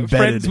embedded.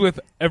 Friends with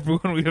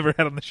everyone we've ever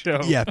had on the show.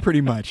 Yeah,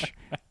 pretty much.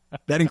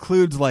 That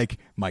includes, like,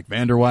 Mike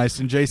Vanderweist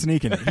and Jason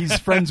Eakin. He's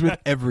friends with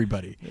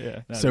everybody.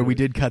 Yeah, so really. We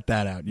did cut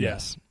that out,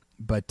 yes.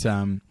 But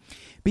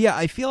yeah,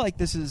 I feel like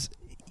this is,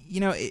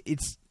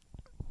 it's...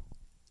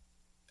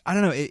 I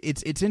don't know,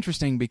 it's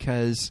interesting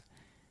because...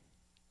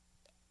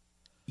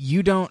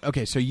 You don't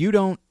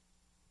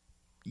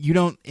you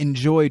don't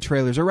enjoy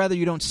trailers, or rather,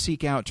 you don't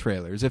seek out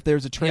trailers. If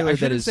there's a trailer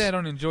that is, say I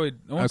don't enjoy.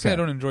 I won't say I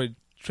don't enjoy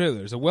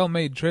trailers. A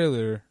well-made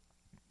trailer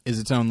is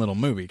its own little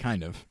movie,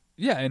 kind of.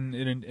 Yeah, and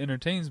it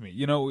entertains me.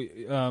 You know,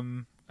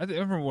 I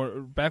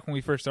remember back when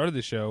we first started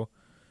the show.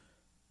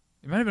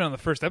 It might have been on the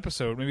first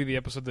episode, maybe the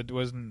episode that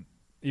wasn't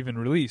even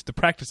released, the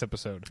practice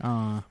episode.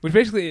 Which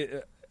basically,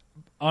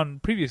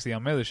 previously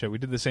on my other show, we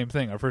did the same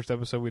thing. Our first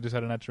episode, we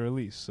decided not to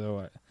release.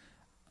 So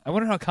I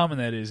wonder how common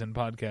that is in the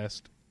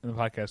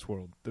podcast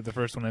world, that the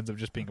first one ends up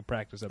just being a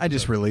practice episode. I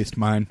just released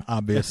mine,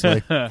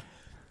 obviously. In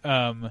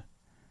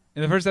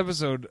the first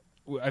episode,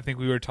 I think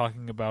we were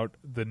talking about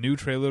the new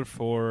trailer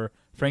for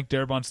Frank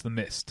Darabont's The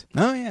Mist.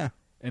 Oh, yeah.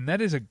 And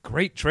that is a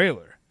great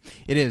trailer.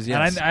 It is,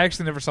 yes. And I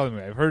actually never saw the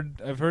movie.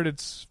 I've heard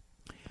it's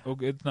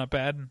not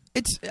bad.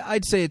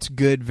 I'd say it's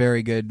good,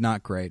 very good,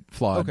 not great,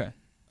 flawed. Okay.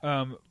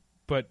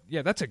 But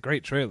yeah, that's a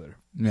great trailer.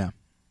 Yeah.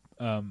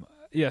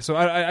 Yeah, so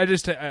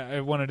I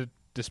wanted to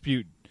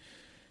dispute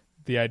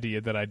the idea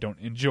that I don't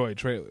enjoy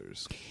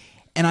trailers.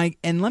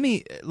 And let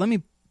me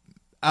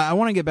I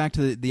want to get back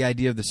to the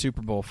idea of the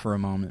Super Bowl for a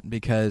moment,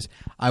 because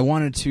I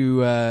wanted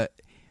to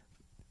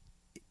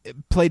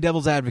play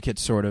devil's advocate,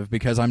 sort of,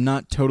 because I'm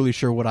not totally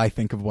sure what I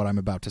think of what I'm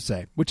about to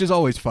say, which is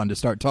always fun to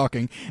start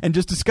talking and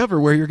just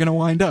discover where you're going to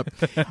wind up.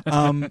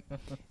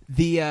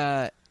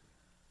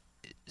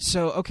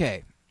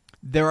 Okay,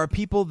 there are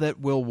people that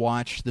will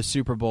watch the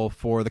Super Bowl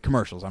for the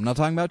commercials. I'm not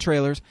talking about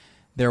trailers.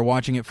 They're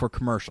watching it for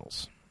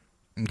commercials.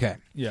 Okay.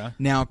 Yeah.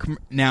 Now,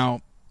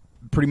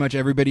 pretty much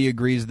everybody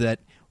agrees that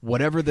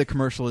whatever the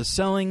commercial is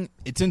selling,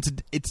 it's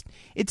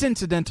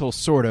incidental,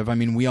 sort of. I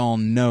mean, we all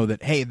know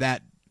that, hey,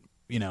 that,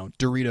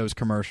 Doritos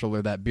commercial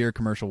or that beer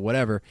commercial,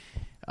 whatever.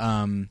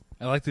 I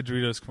like the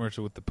Doritos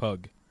commercial with the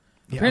pug.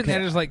 Yeah, apparently, I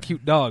just like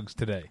cute dogs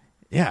today.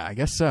 Yeah, I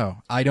guess so.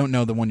 I don't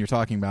know the one you're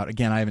talking about.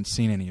 Again, I haven't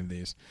seen any of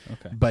these.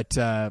 Okay.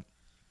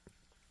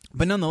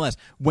 But nonetheless,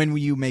 when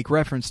you make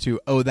reference to,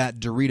 that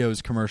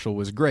Doritos commercial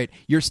was great,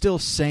 you're still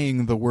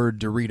saying the word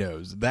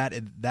Doritos. That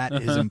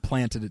is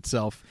implanted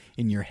itself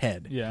in your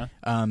head. Yeah.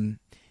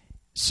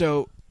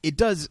 So it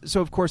does.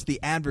 So of course, the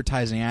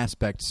advertising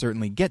aspect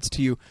certainly gets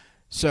to you.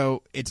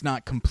 So it's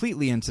not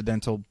completely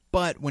incidental.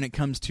 But when it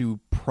comes to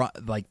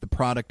the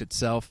product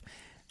itself,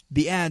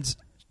 the ads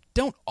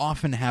don't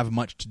often have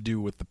much to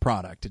do with the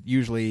product.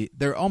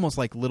 They're almost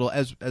like little,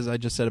 as I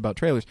just said about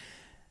trailers.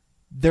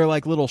 They're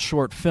like little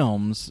short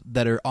films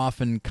that are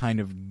often kind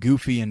of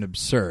goofy and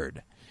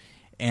absurd,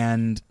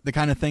 and the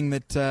kind of thing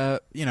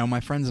that my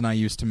friends and I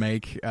used to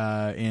make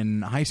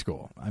in high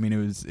school. I mean,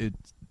 it's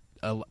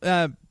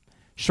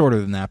shorter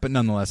than that, but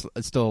nonetheless,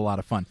 it's still a lot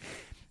of fun.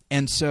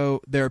 And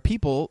so there are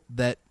people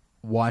that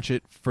watch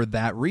it for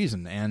that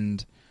reason,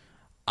 and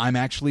I'm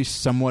actually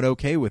somewhat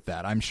okay with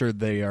that. I'm sure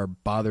they are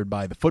bothered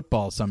by the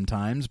football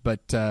sometimes,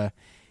 but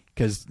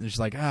because they're just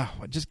like,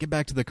 just get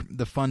back to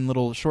the fun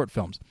little short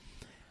films.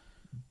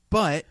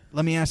 But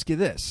let me ask you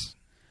this.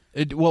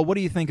 What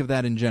do you think of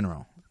that in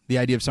general? The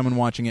idea of someone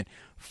watching it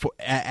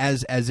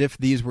as if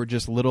these were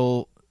just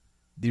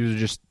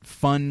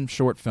fun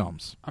short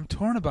films. I'm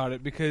torn about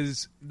it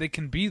because they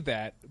can be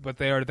that, but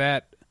they are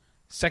that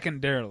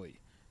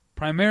secondarily.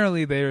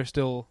 Primarily, they are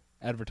still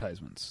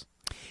advertisements.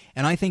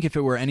 And I think if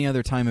it were any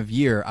other time of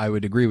year, I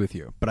would agree with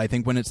you. But I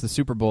think when it's the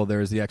Super Bowl,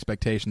 there is the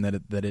expectation that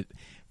it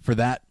for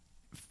that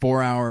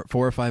 4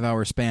 or 5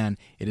 hour span,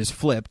 it is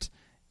flipped,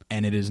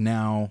 and it is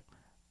now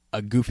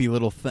a goofy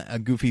a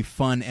goofy,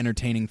 fun,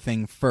 entertaining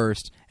thing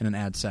first, and an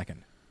ad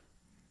second.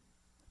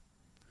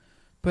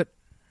 But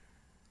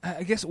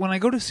I guess when I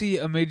go to see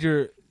a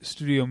major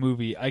studio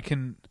movie, I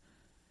can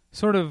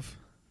sort of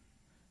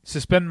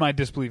suspend my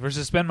disbelief or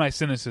suspend my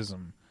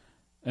cynicism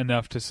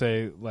enough to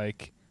say,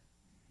 like,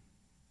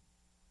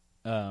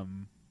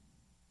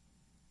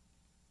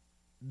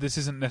 this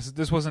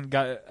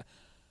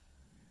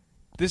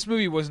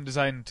movie wasn't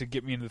designed to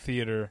get me in the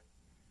theater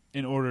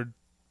in order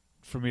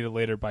for me to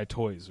later buy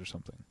toys or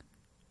something.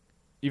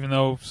 Even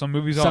though some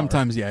movies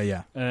sometimes,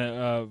 yeah.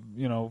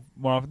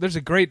 More often. There's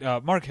a great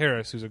Mark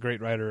Harris, who's a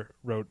great writer,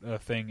 wrote a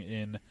thing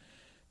in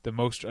the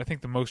most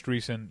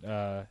recent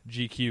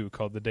GQ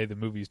called "The Day the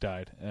Movies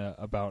Died,"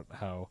 about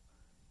how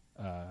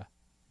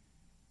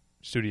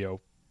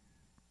studio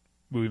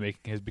movie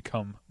making has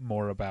become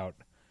more about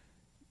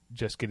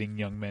just getting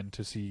young men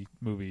to see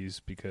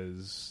movies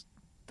because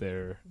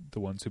they're the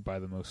ones who buy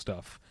the most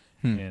stuff,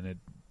 and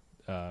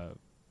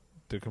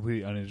they're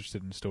completely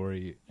uninterested in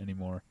story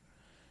anymore.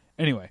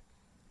 Anyway,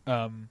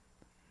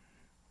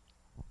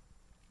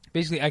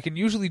 basically, I can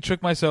usually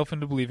trick myself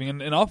into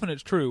believing, and often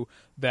it's true,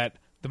 that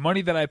the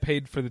money that I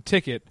paid for the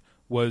ticket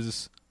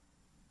was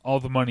all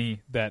the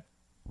money that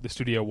the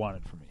studio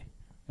wanted from me.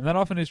 And that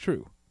often is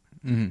true.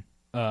 Mm-hmm.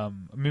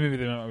 Maybe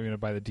they're not going to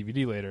buy the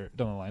DVD later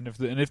down the line. If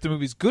the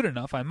movie's good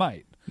enough, I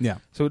might. Yeah.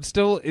 So it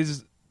still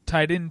is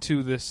tied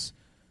into this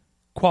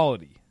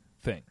quality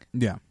thing.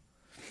 Yeah.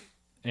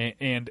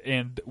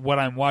 And what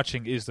I'm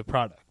watching is the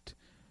product.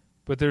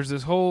 But there's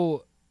this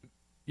whole,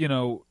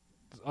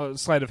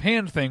 sleight of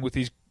hand thing with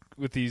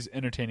these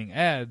entertaining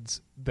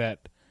ads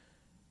that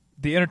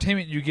the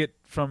entertainment you get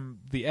from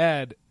the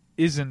ad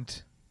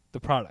isn't the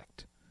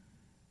product.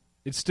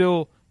 It's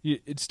still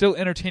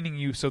entertaining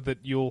you so that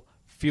you'll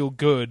feel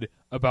good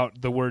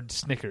about the word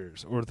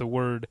Snickers or the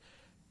word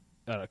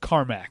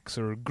Carmax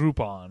or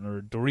Groupon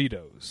or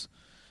Doritos.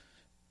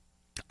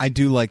 I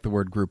do like the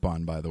word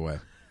Groupon, by the way,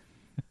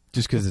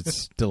 just because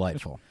it's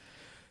delightful.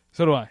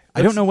 So do I.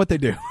 I don't know what they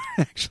do,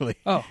 actually.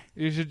 Oh,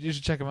 you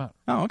should check them out.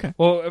 Oh, okay.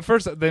 Well, at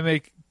first they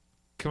make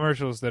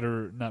commercials that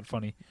are not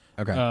funny.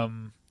 Okay.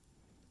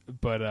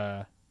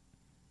 But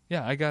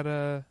yeah,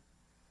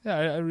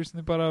 I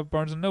recently bought a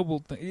Barnes & Noble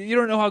thing. You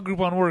don't know how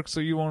Groupon works,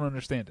 so you won't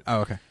understand it. Oh,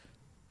 okay.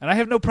 And I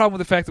have no problem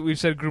with the fact that we've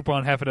said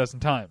Groupon half a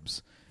dozen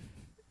times.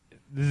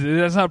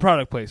 That's not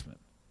product placement.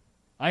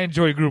 I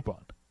enjoy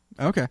Groupon.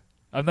 Okay.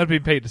 I'm not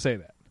being paid to say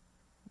that.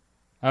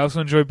 I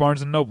also enjoy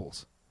Barnes &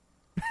 Nobles.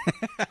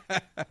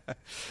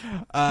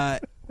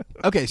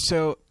 Okay,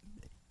 so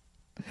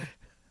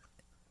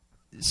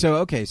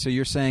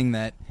you're saying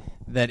that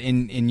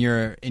in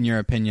your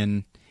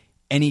opinion,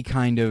 any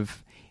kind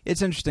of,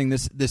 it's interesting.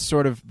 This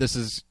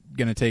is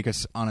going to take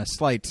us on a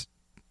slight,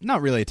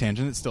 not really a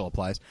tangent. It still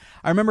applies.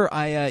 I remember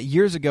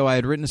years ago I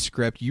had written a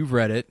script. You've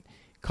read it,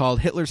 called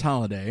Hitler's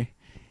Holiday,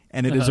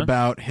 and it is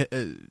about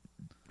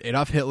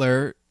Adolf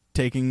Hitler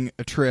taking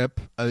a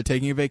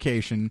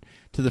vacation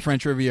to the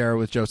French Riviera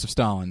with Joseph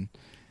Stalin,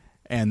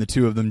 and the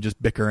two of them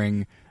just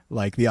bickering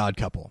like the Odd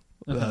Couple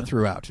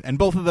throughout. And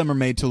both of them are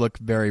made to look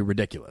very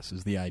ridiculous,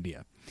 is the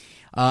idea.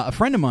 A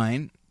friend of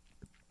mine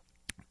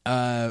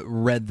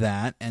read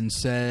that and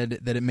said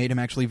that it made him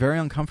actually very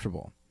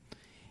uncomfortable.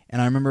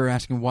 And I remember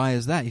asking, why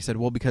is that? He said,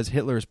 well, because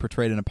Hitler is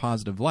portrayed in a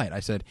positive light. I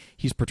said,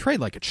 he's portrayed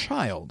like a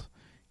child.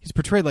 He's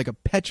portrayed like a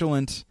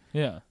petulant,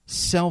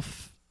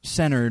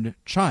 self-centered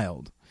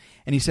child.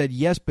 And he said,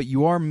 yes, but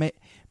you're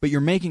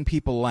making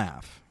people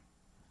laugh.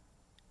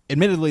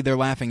 Admittedly, they're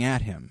laughing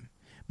at him,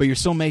 but you're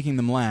still making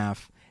them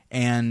laugh,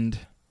 and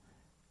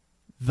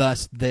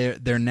thus they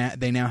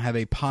now have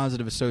a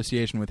positive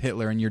association with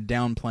Hitler, and you're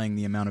downplaying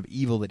the amount of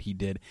evil that he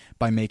did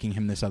by making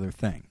him this other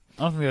thing.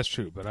 I don't think that's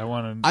true, but I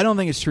want to. I don't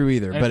think it's true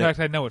either. In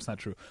fact, I know it's not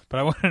true, but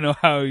I want to know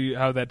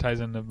how that ties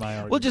into my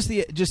argument. Well, just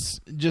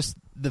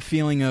the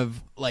feeling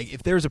of, like,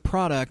 if there's a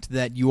product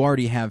that you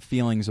already have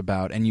feelings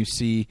about, and you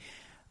see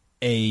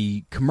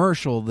a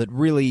commercial that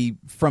really,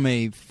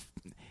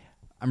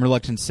 I'm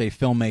reluctant to say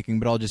filmmaking,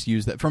 but I'll just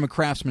use that, from a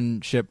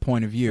craftsmanship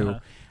point of view,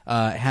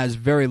 has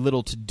very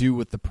little to do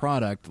with the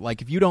product.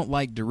 Like, if you don't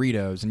like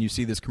Doritos and you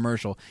see this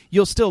commercial,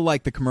 you'll still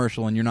like the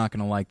commercial, and you're not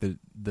going to like the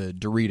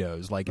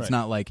Doritos. Like, it's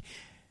not like,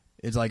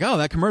 it's like, oh,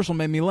 that commercial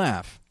made me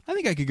laugh. I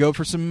think I could go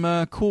for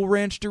some Cool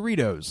Ranch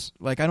Doritos.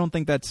 Like, I don't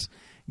think that's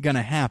going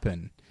to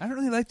happen. I don't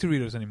really like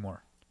Doritos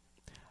anymore.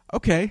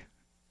 Okay.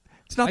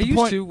 It's not I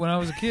used to when I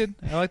was a kid.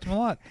 I liked them a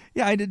lot.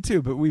 Yeah, I did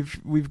too, but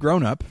we've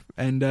grown up,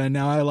 and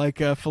now I like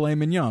filet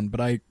mignon.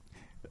 But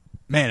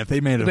if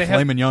they made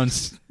filet mignon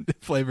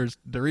flavors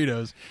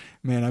Doritos,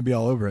 man, I'd be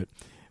all over it.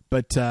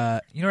 But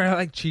you know, I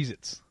like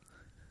Cheez-Its.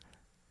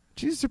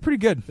 Cheez-Its are pretty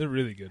good. They're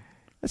really good.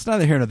 That's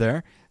neither here nor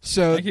there.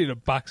 So I could eat a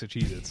box of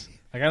Cheez-Its.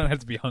 Like, I don't have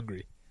to be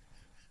hungry.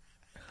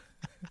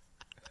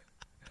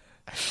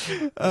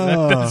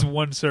 That's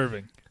one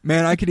serving.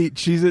 Man, I could eat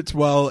Cheez-Its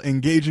while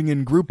engaging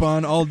in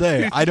Groupon all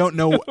day. I don't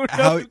know what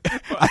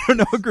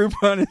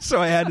Groupon is, so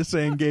I had to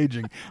say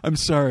engaging. I'm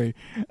sorry.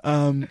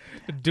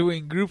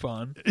 Doing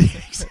Groupon.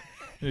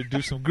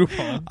 Do some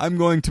Groupon. I'm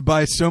going to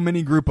buy so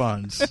many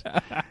Groupons.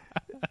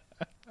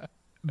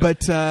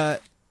 But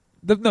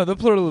the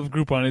plural of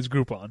Groupon is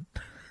Groupon.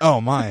 Oh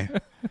my.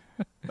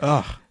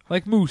 Ugh.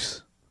 Like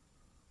moose.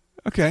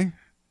 Okay.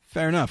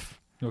 Fair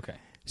enough. Okay.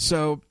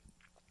 So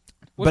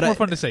what's more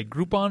fun to say,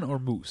 Groupon or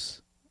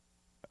moose?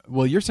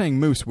 Well, you're saying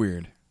moose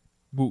weird.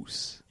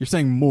 Moose. You're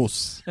saying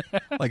moose,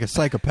 like a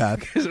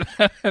psychopath. Because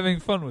I'm having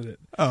fun with it.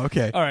 Oh,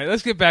 okay. All right,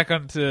 let's get back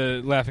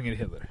onto laughing at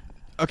Hitler.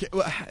 Okay.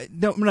 Well,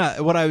 no, I'm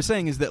not. What I was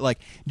saying is that, like,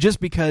 just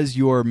because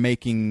you're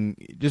making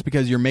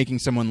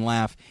someone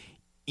laugh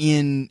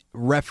in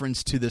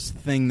reference to this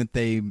thing that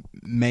they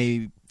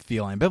may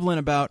feel ambivalent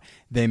about,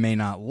 they may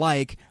not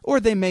like, or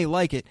they may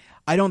like it,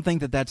 I don't think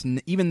that that's,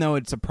 even though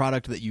it's a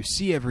product that you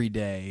see every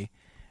day,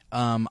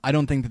 I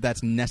don't think that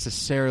that's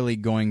necessarily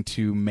going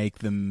to make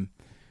them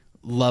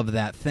love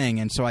that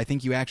thing. And so I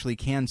think you actually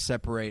can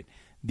separate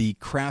the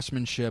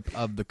craftsmanship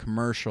of the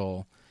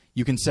commercial.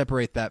 You can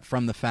separate that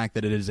from the fact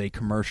that it is a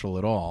commercial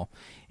at all.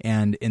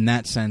 And in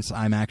that sense,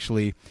 I'm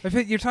actually...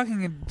 You're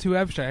talking too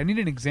abstract. I need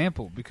an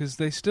example, because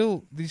these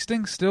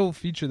things still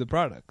feature the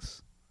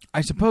products.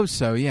 I suppose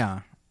so,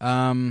 yeah.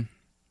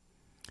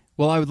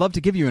 Well, I would love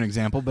to give you an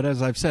example, but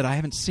as I've said, I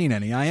haven't seen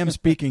any. I am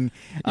speaking...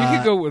 You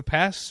could go with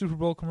past Super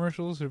Bowl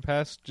commercials or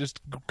past just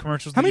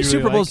commercials. How many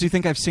Super Bowls do you you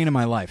think I've seen in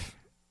my life?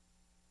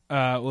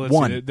 Well, let's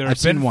one. See. There I've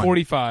have been seen one.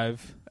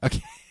 45.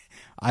 Okay.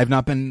 I've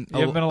not been,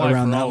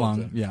 around that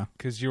long. Yeah.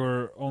 Because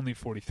you're only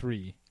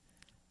 43.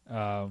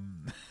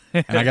 And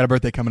I got a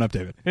birthday coming up,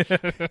 David.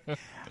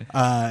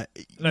 No,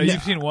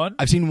 you've seen one?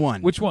 I've seen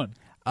one. Which one?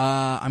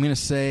 I'm going to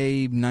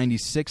say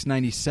 96,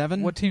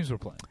 97. What teams were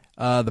playing?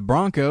 The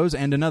Broncos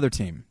and another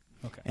team.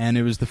 Okay. And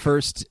it was the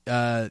first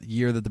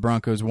year that the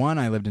Broncos won.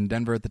 I lived in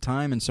Denver at the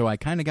time, and so I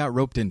kind of got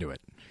roped into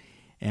it.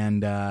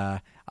 And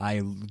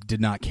I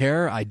did not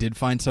care. I did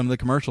find some of the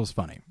commercials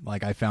funny.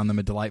 Like, I found them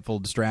a delightful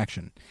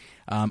distraction.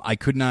 I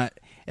could not...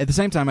 At the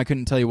same time, I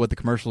couldn't tell you what the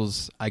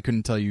commercials... I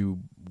couldn't tell you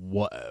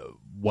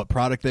what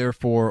product they were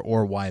for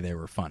or why they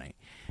were funny.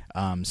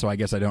 So I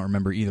guess I don't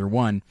remember either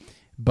one.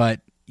 But,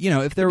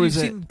 if there was...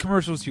 You've seen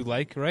commercials you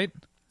like, right?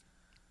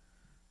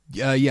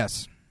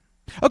 Yes.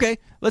 Okay,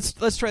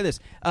 let's try this.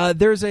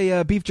 There's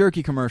a beef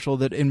jerky commercial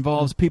that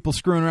involves people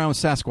screwing around with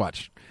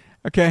Sasquatch.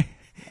 Okay?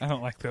 I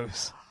don't like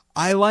those.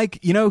 I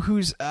like,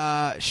 who's,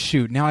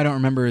 shoot, now I don't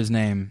remember his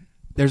name.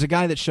 There's a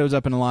guy that shows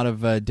up in a lot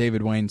of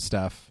David Wayne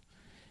stuff.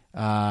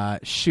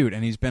 Shoot,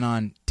 and he's been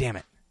on, damn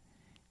it.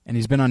 And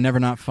he's been on Never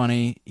Not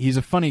Funny. He's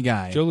a funny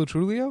guy. Joe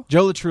Latrulio?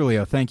 Joe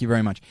Latrulio, thank you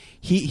very much.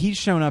 He's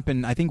shown up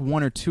in, I think,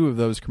 one or two of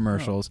those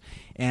commercials,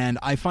 and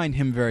I find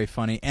him very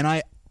funny. And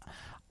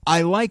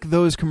I like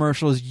those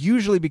commercials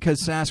usually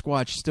because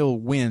Sasquatch still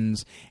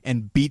wins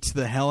and beats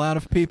the hell out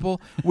of people,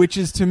 which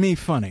is to me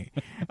funny.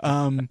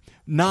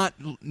 Not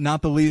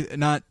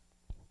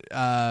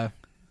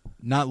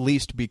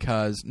least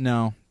because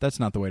no, that's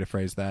not the way to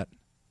phrase that.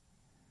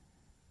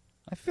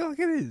 I feel like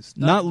it is.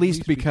 Not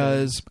least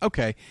because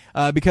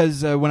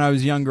when I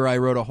was younger, I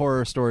wrote a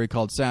horror story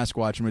called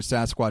Sasquatch, in which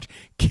Sasquatch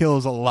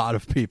kills a lot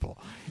of people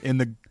in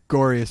the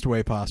goriest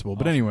way possible.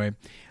 But anyway.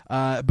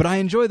 But I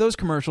enjoy those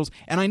commercials,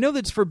 and I know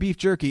that's for beef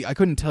jerky. I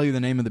couldn't tell you the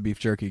name of the beef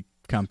jerky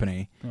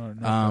company.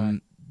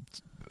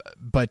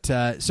 But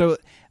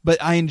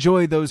I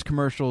enjoy those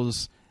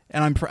commercials,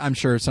 and I'm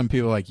sure some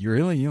people are like,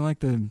 you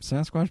like the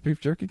Sasquatch beef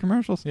jerky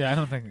commercials? Yeah, I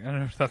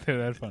never thought they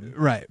were that funny.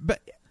 Right,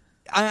 but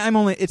I'm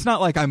only. It's not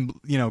like I'm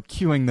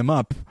queuing them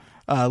up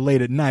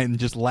late at night and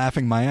just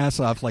laughing my ass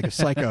off like a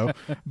psycho.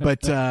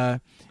 But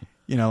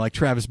like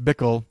Travis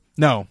Bickle.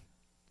 No,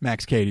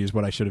 Max Cady is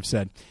what I should have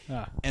said.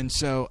 And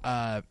so.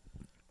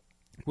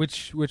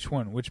 Which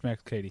one? Which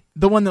Max Cady?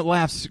 The one that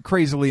laughs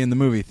crazily in the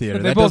movie theater.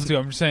 They both do.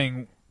 I'm just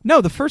saying. No,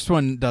 the first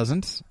one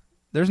doesn't.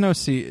 There's no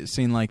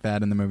scene like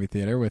that in the movie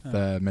theater with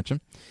Mitchum.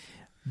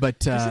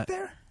 But is it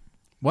there?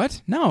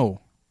 What?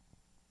 No,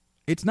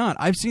 it's not.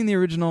 I've seen the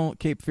original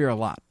Cape Fear a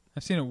lot.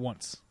 I've seen it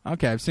once.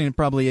 Okay, I've seen it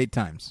probably 8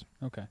 times.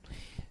 Okay.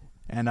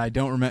 And I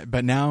don't remember.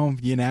 But now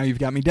you've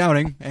got me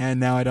doubting, and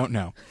now I don't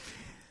know.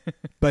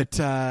 But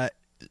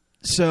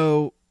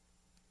So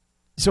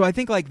I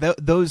think like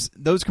those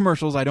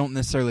commercials, I don't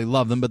necessarily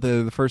love them, but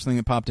they're the first thing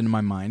that popped into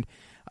my mind.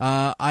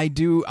 I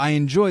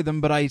enjoy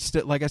them, but I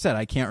still, like I said,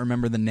 I can't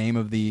remember the name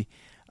of the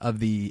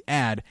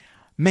ad.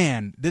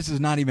 Man, this is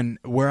not even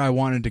where I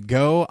wanted to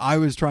go. I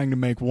was trying to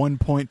make one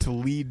point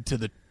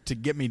to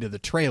get me to the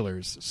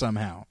trailers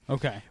somehow.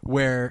 Okay.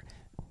 Where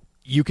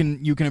you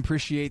can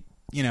appreciate,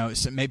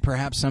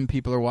 perhaps some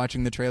people are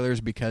watching the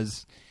trailers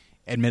because,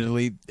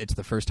 admittedly, it's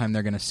the first time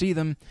they're going to see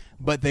them,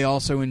 but they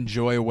also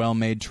enjoy a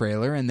well-made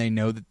trailer, and they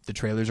know that the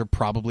trailers are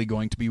probably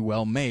going to be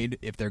well-made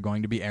if they're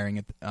going to be airing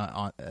at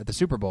the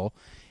Super Bowl.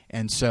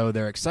 And so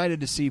they're excited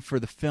to see for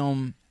the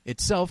film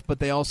itself, but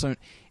they also...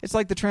 It's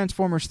like the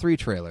Transformers 3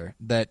 trailer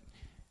that...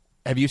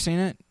 Have you seen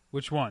it?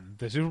 Which one?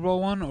 The Super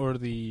Bowl one or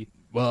the...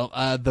 Well,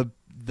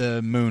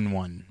 the Moon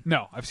one.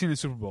 No, I've seen the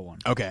Super Bowl one.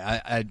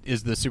 Okay.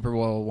 Is the Super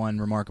Bowl one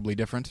remarkably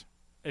different?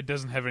 It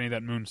doesn't have any of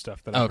that Moon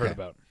stuff that I've heard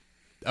about.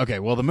 Okay,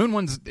 well, the Moon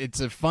one's, it's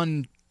a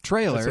fun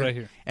trailer. That's what I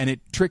hear. And it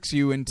tricks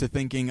you into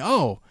thinking,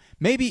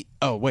 maybe,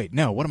 wait,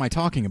 no, what am I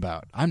talking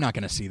about? I'm not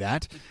going to see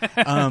that.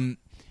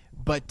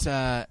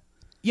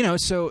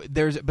 So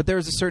there's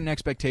a certain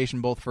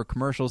expectation both for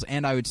commercials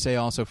and I would say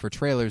also for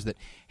trailers that,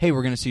 hey,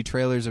 we're going to see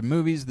trailers of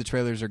movies. The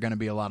trailers are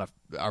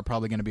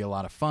probably going to be a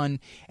lot of fun.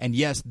 And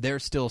yes, they're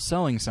still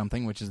selling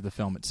something, which is the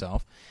film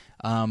itself.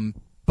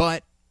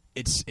 But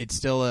it's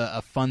still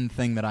a fun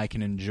thing that I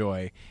can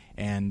enjoy.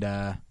 And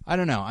I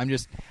don't know.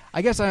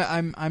 I guess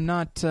I'm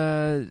not.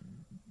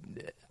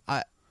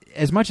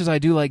 As much as I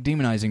do like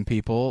demonizing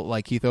people,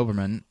 like Keith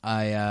Olbermann,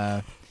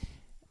 I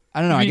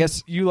don't know. I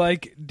guess you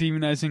like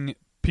demonizing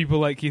people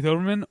like Keith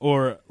Olbermann,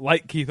 or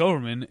like Keith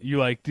Olbermann, you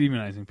like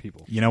demonizing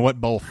people. You know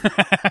what? Both.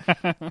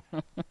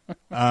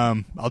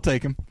 I'll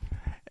take him.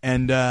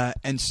 And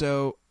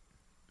so,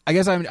 I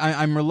guess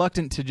I'm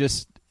reluctant to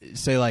just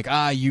say like,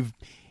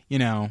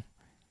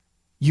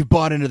 you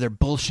bought into their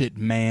bullshit,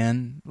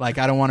 man. Like,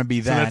 I don't want to be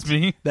that. So that's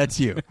me? That's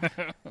you.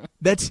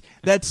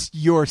 That's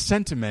your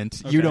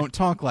sentiment. Okay. You don't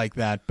talk like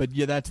that, but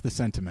yeah, that's the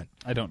sentiment.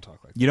 I don't talk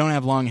like that. You don't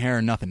have long hair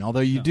or nothing, although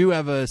you do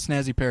have a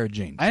snazzy pair of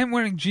jeans. I am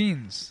wearing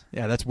jeans.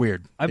 Yeah, that's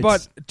weird. I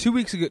bought 2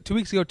 weeks ago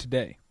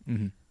today,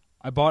 mm-hmm.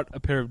 I bought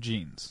a pair of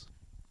jeans.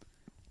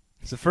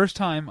 It's the first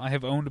time I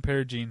have owned a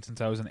pair of jeans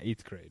since I was in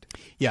 8th grade.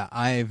 Yeah,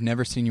 I've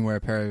never seen you wear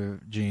a pair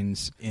of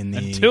jeans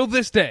until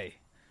this day.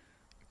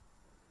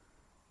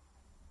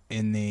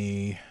 In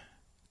the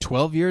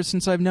 12 years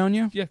since I've known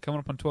you? Yeah,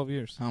 coming up on 12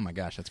 years. Oh my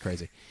gosh, that's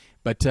crazy.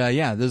 But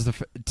this is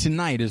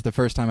tonight is the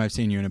first time I've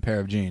seen you in a pair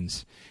of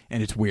jeans,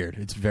 and it's weird.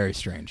 It's very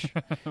strange.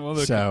 Well,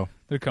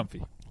 they're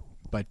comfy.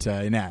 But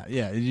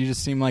you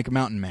just seem like a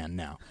mountain man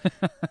now.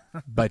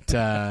 But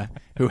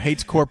who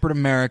hates corporate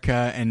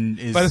America and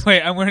is. By the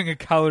way, I'm wearing a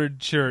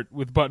collared shirt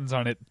with buttons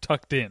on it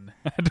tucked in.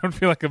 I don't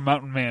feel like a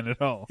mountain man at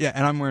all. Yeah,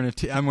 and I'm wearing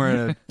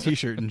a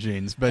t-shirt and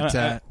jeans. But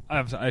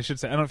I should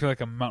say I don't feel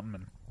like a mountain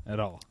man at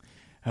all.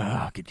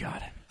 Oh, good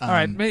God! All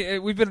right,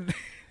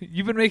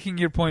 you've been making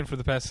your point for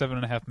the past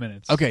 7.5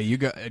 minutes. Okay, you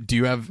go. Do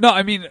you have? No,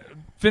 I mean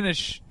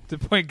finish the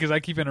point because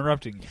I keep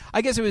interrupting you.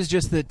 I guess it was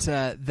just that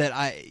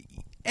I.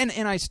 And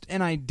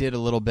I did a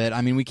little bit.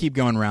 I mean, we keep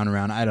going round and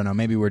round. I don't know.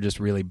 Maybe we're just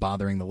really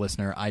bothering the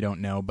listener. I don't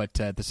know. But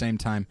at the same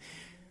time,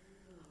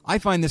 I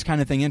find this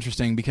kind of thing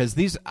interesting because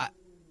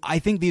I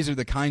think these are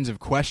the kinds of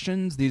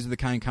questions, these are the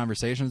kind of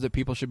conversations that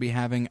people should be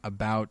having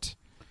about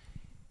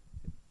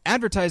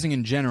advertising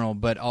in general,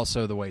 but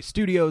also the way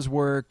studios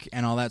work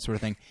and all that sort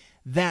of thing.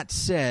 That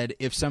said,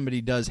 if somebody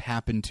does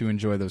happen to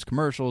enjoy those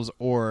commercials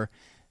or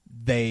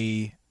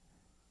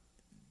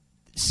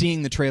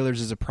seeing the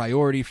trailers is a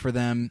priority for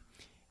them,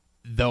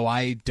 Though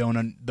I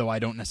don't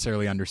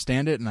necessarily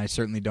understand it, and I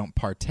certainly don't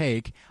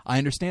partake, I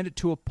understand it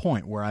to a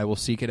point where I will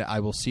seek it. I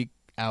will seek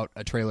out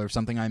a trailer of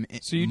something I'm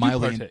so you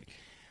mildly. Do partake?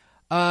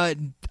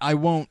 I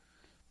won't.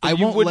 But I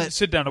won't let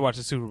sit down to watch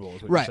the Super Bowl.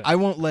 Right. I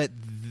won't let.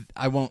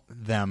 I won't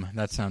them.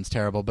 That sounds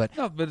terrible, but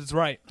no, but it's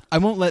right. I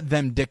won't let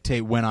them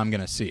dictate when I'm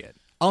going to see it.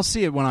 I'll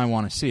see it when I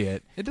want to see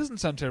it. It doesn't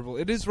sound terrible.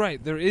 It is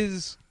right. There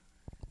is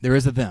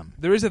a them.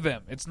 There is a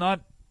them. It's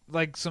not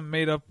like some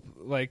made up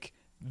like.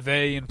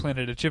 They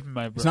implanted a chip in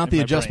my brain. It's not the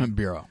Adjustment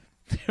Bureau.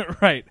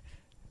 Right.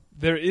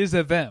 There is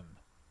a them.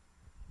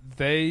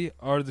 They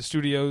are the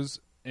studios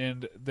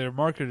and their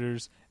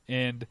marketers,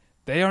 and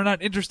they are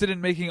not interested in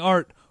making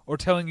art or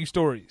telling you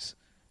stories.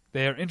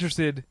 They are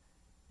interested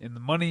in the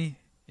money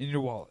in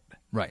your wallet.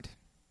 Right.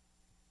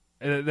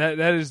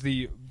 That is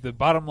the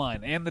bottom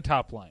line and the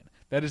top line.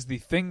 That is the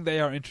thing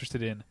they are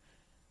interested in,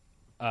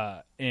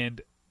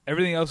 and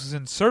everything else is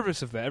in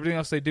service of that. Everything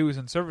else they do is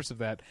in service of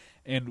that.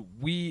 And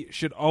we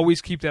should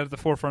always keep that at the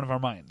forefront of our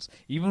minds.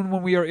 Even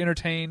when we are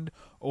entertained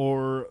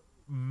or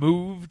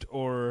moved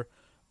or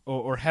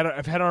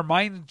have had our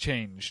mind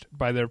changed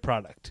by their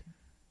product.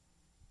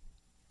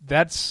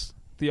 That's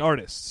the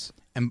artists.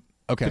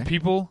 Okay. The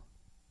people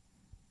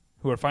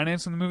who are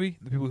financing the movie,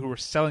 the people who are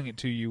selling it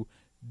to you,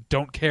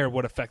 don't care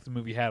what effect the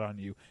movie had on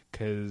you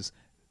because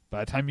by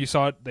the time you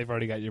saw it, they've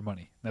already got your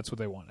money. That's what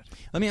they wanted.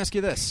 Let me ask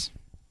you this.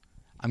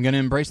 I'm going to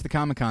embrace the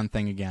Comic-Con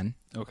thing again.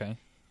 Okay.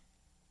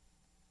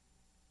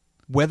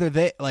 Whether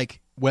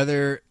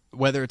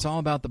it's all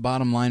about the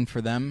bottom line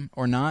for them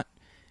or not,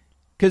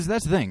 because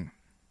that's the thing.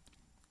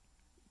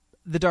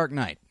 The Dark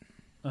Knight.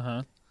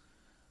 Uh-huh.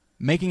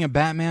 Making a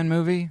Batman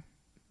movie,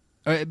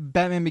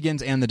 Batman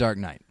Begins and The Dark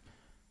Knight.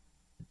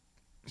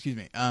 Excuse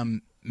me.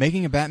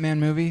 Making a Batman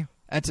movie,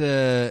 that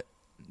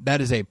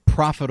is a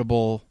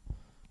profitable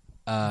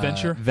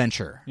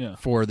venture yeah.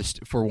 for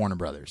Warner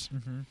Brothers.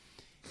 Mm-hmm.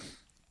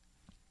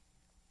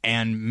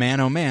 And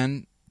man, oh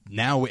man,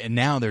 now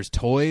there's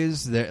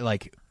toys.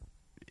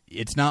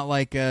 It's not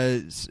like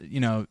other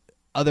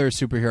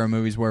superhero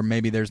movies where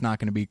maybe there's not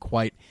going to be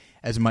quite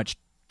as much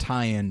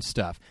tie-in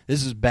stuff.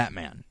 This is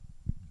Batman.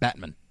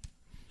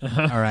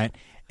 Uh-huh. All right,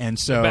 and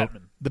so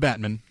the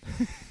Batman,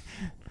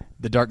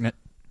 the Dark Knight.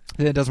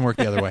 It doesn't work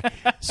the other way.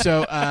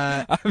 So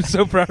I'm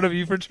so proud of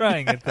you for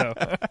trying it, though.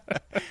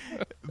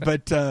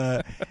 But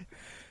the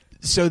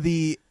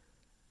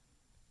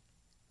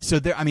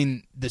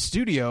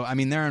studio,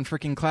 they're on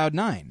freaking cloud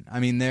nine.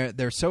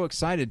 They're so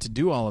excited to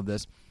do all of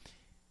this.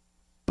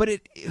 But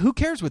who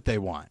cares what they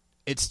want?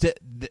 It's the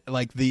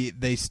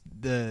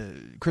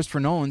Christopher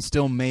Nolan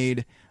still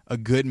made a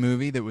good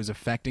movie that was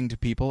affecting to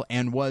people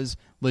and was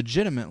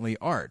legitimately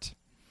art.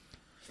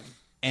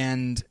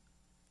 And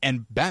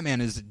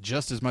Batman is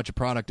just as much a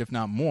product, if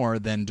not more,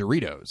 than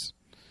Doritos.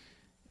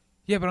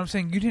 Yeah, but I'm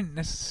saying you didn't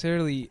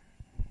necessarily...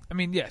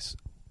 yes.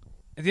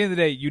 At the end of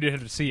the day, you didn't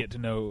have to see it to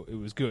know it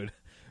was good.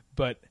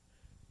 But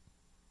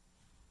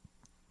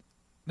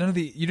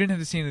you didn't have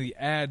to see any of the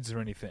ads or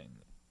anything.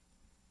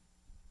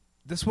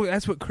 That's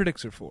what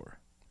critics are for.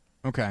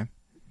 Okay.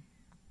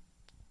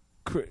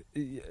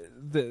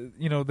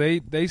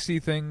 They see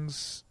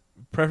things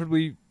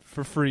preferably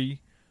for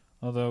free,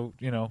 although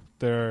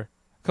there are a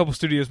couple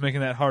studios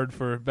making that hard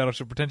for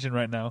Battleship Pretension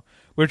right now.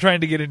 We're trying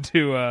to get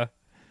into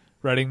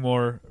writing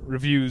more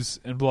reviews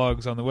and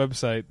blogs on the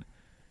website,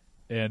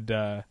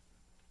 and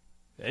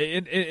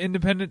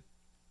independent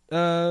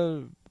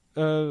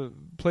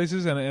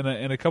places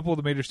and a couple of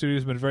the major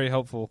studios have been very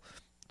helpful.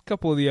 A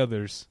couple of the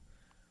others,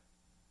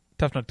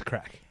 tough nut to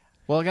crack.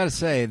 Well, I got to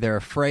say, they're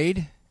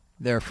afraid.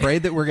 They're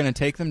afraid that we're going to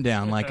take them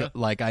down,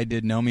 like I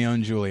did Romeo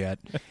and Juliet,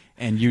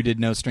 and you did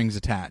No Strings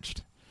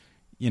Attached.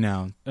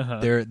 Uh-huh.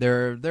 They're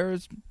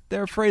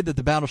afraid that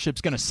the battleship's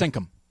going to sink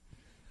them.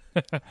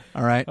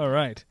 All right. All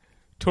right.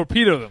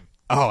 Torpedo them.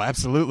 Oh,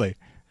 absolutely.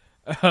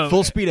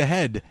 Full speed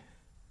ahead.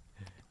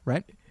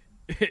 Right.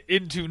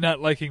 Into not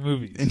liking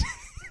movies.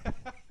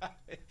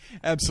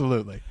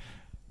 Absolutely.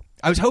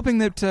 I was hoping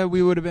that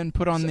we would have been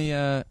put on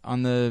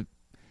the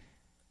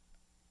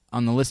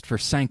on the list for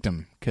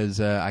Sanctum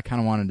because I kind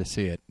of wanted to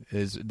see it,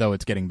 though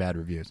it's getting bad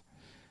reviews.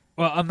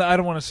 Well, I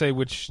don't want to say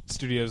which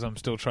studios I'm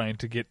still trying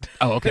to get.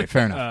 Oh, okay,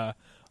 fair enough.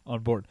 On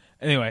board.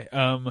 Anyway,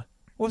 what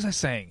was I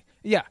saying?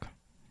 Yeah,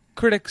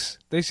 critics,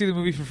 they see the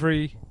movie for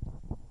free.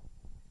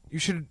 You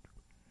should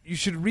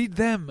read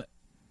them.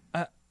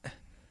 I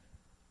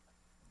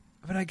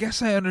mean, I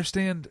guess I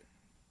understand.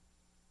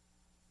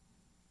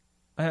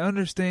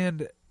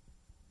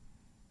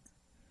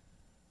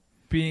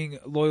 Being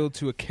loyal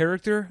to a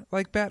character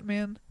like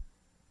Batman,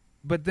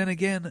 but then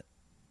again,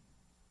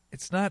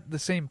 it's not the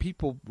same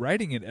people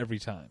writing it every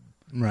time.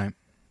 Right.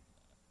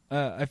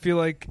 I feel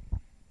like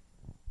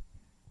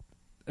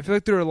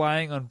they're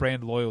relying on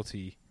brand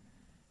loyalty.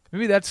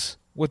 Maybe that's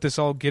what this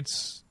all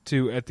gets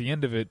to at the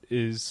end of it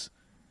is,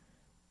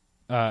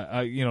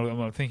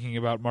 I'm thinking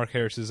about Mark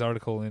Harris's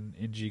article in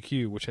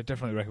GQ, which I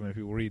definitely recommend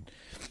people read,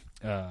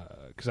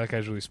 because that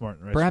guy's really smart.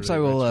 And perhaps really,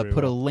 I will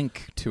put a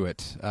link to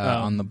it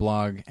on the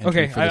blog.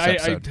 Okay, for this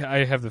episode.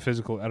 I have the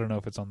physical. I don't know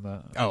if it's on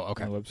the on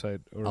the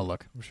website. Or I'll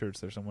look. I'm sure it's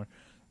there somewhere,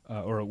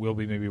 or it will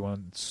be maybe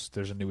once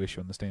there's a new issue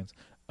on the stands.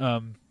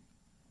 To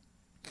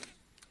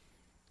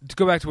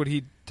go back to what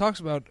he talks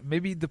about,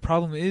 maybe the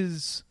problem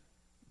is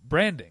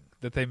branding,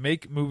 that they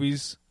make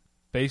movies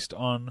based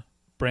on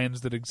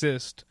brands that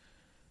exist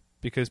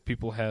because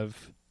people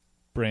have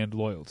brand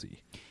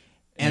loyalty.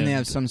 And they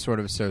have some sort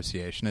of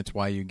association. It's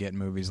why you get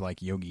movies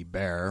like Yogi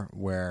Bear,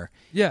 where...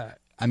 Yeah.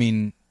 I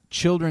mean,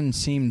 children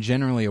seem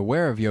generally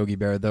aware of Yogi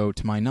Bear, though,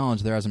 to my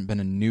knowledge, there hasn't been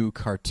a new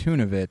cartoon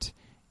of it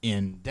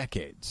in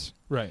decades.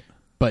 Right.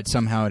 But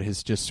somehow it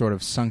has just sort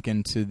of sunk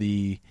into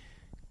the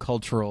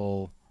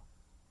cultural...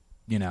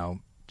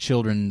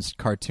 children's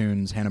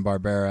cartoons,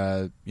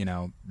 Hanna-Barbera,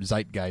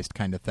 zeitgeist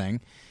kind of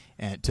thing,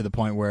 and to the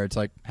point where it's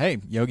like, hey,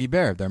 Yogi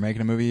Bear, they're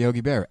making a movie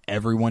Yogi Bear.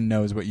 Everyone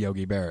knows what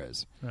Yogi Bear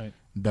is, right?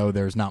 Though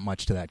there's not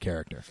much to that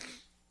character.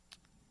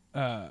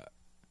 So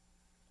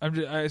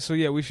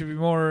we should be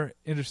more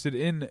interested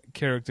in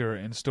character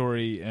and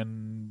story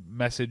and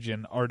message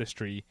and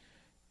artistry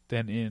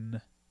than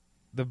in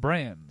the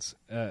brands.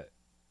 The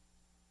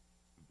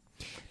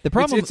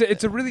problem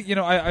it's a really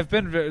I've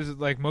been very,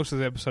 like most of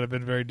the episode I've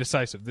been very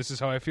decisive. This is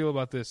how I feel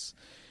about this.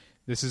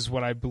 This is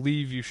what I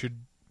believe you should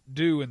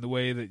do in the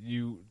way that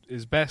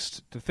is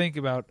best to think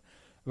about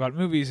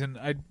movies, and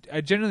I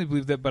genuinely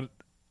believe that. But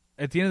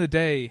at the end of the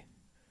day,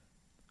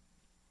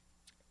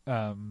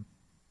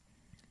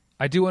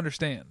 I do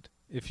understand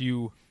if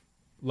you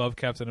love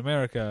Captain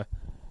America,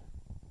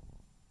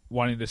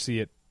 wanting to see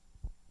it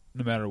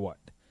no matter what.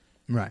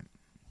 Right.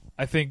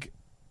 I think.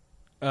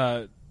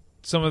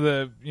 Some of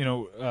the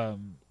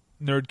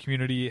nerd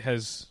community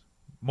has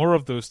more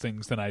of those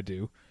things than I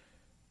do,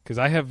 because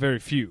I have very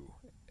few.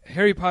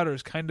 Harry Potter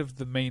is kind of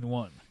the main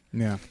one.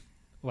 Yeah.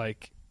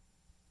 Like,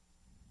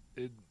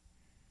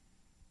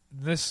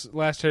 this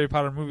last Harry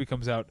Potter movie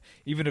comes out,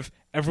 even if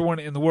everyone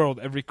in the world,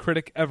 every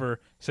critic ever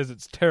says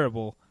it's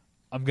terrible,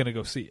 I'm gonna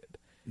go see it.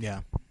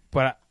 Yeah.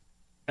 But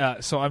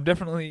so I'm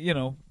definitely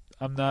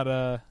I'm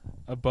not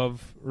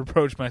above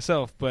reproach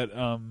myself, but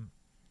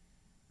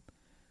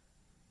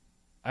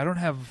I don't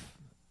have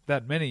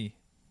that many.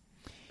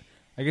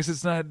 I guess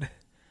it's not.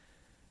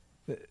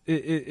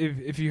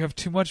 If you have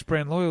too much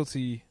brand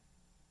loyalty,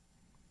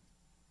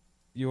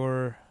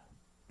 you're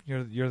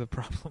the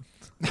problem.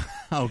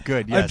 Oh,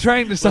 good. Yes. I'm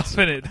trying to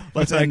soften it.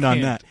 Let's end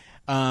on that.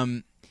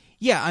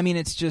 Yeah, I mean,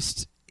 it's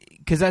just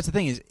because that's the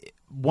thing is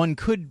one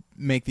could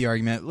make the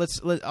argument.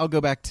 I'll go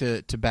back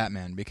to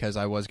Batman, because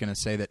I was going to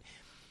say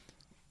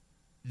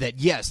that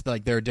yes,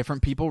 like there are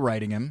different people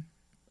writing him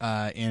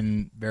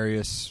in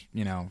various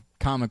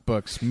comic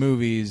books,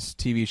 movies,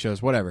 TV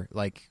shows, whatever,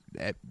 like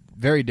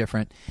very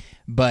different,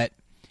 but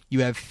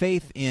you have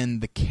faith in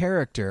the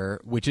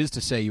character, which is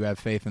to say you have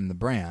faith in the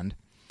brand,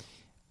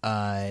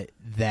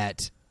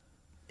 that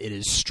it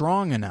is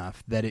strong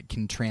enough that it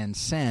can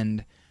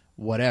transcend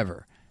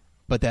whatever.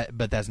 But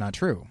that's not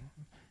true.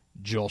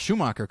 Joel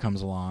Schumacher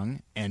comes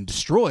along and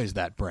destroys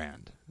that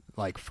brand,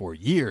 like, for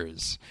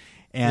years.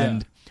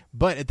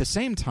 But at the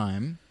same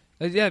time...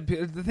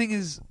 the thing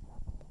is,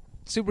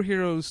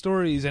 superhero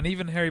stories and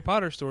even Harry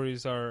Potter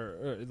stories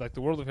are like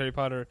the world of Harry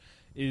Potter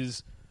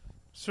is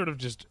sort of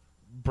just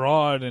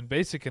broad and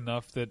basic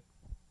enough that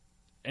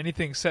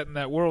anything set in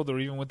that world or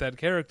even with that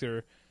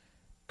character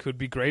could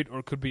be great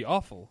or could be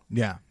awful.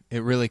 Yeah,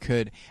 it really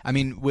could. I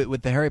mean,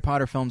 with the Harry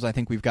Potter films, I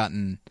think we've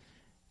gotten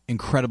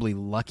incredibly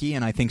lucky,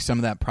 and I think some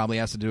of that probably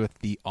has to do with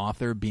the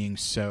author being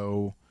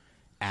so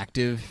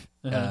active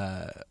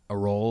a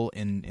role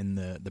in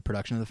the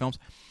production of the films.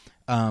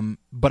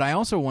 But I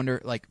also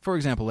wonder, like, for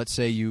example, let's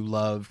say you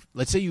love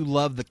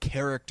the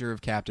character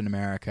of Captain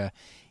America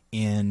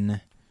in,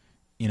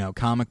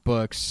 comic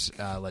books.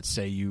 Let's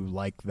say you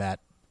like that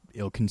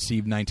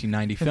ill-conceived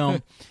 1990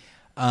 film,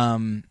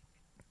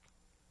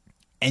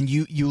 and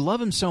you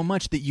love him so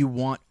much that you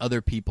want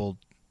other people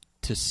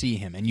to see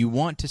him, and you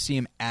want to see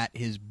him at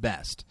his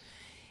best.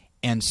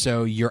 And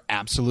so you're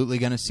absolutely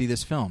going to see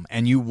this film,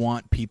 and you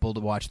want people to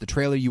watch the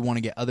trailer. You want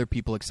to get other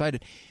people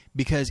excited,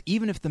 because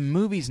even if the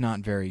movie's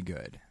not very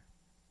good,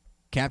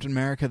 Captain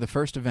America, the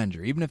First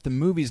Avenger, even if the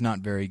movie's not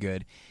very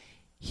good,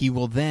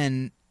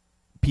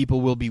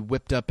 people will be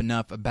whipped up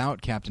enough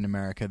about Captain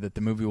America that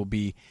the movie will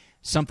be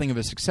something of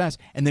a success,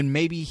 and then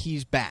maybe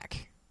he's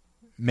back.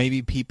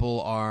 Maybe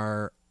people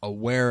are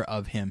aware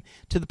of him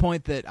to the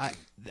point that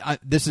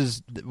this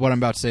is what I'm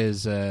about to say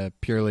is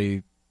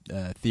purely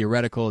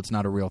theoretical. It's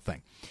not a real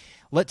thing.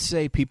 Let's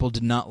say people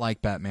did not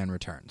like Batman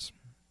Returns.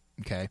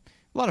 Okay,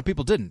 a lot of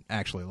people didn't,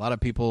 actually. A lot of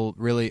people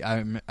really.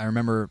 I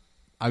remember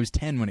I was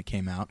 10 when it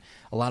came out.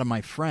 A lot of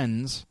my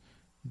friends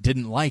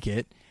didn't like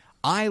it.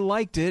 I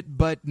liked it,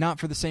 but not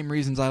for the same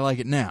reasons I like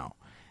it now.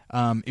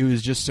 It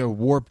was just so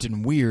warped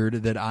and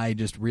weird that I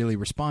just really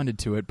responded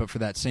to it, but for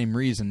that same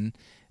reason,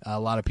 a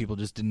lot of people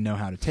just didn't know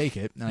how to take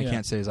it, and I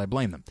can't say as I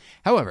blame them.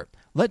 However,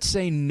 let's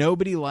say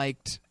nobody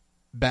liked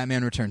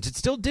Batman Returns. It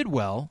still did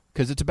well,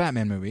 because it's a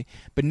Batman movie,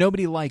 but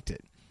nobody liked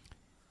it.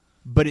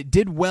 But it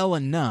did well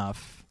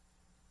enough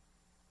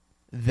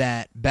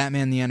that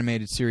Batman the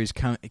Animated Series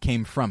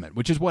came from it,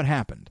 which is what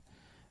happened.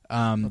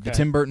 The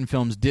Tim Burton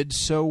films did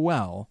so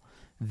well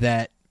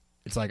that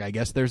it's like, I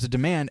guess there's a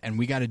demand, and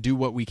we got to do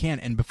what we can.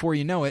 And before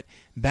you know it,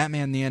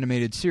 Batman the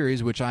Animated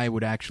Series, which I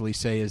would actually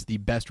say is the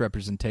best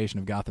representation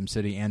of Gotham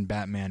City and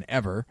Batman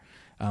ever,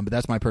 but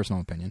that's my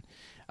personal opinion,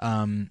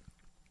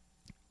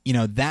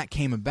 that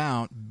came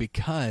about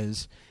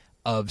because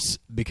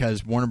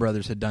Warner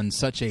Brothers had done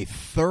such a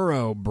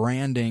thorough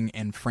branding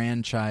and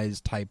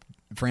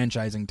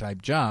franchising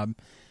type job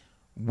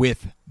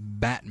with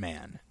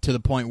Batman, to the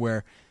point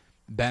where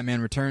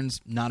Batman Returns,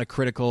 not a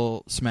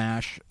critical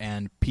smash,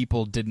 and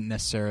people didn't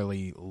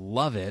necessarily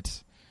love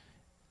it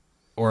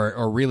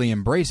or really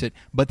embrace it,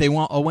 but they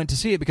all went to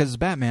see it because it's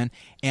Batman,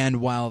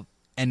 and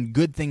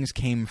good things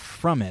came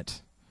from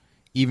it,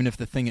 even if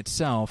the thing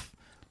itself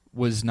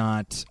was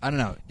not, I don't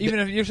know. Even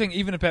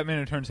if Batman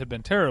Returns had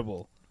been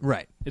terrible,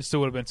 right, it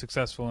still would have been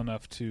successful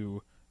enough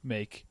to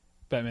make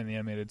Batman the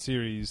Animated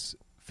Series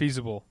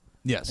feasible.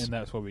 Yes. And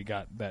that's why we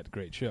got that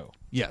great show.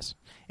 Yes.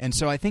 And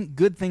so I think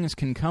good things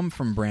can come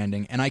from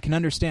branding, and I can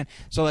understand.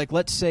 So, like,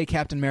 let's say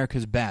Captain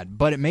America's bad,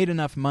 but it made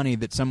enough money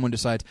that someone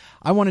decides,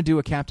 I want to do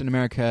a Captain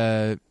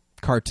America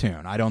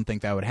cartoon. I don't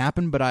think that would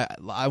happen, but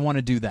I want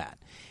to do that.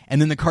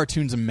 And then the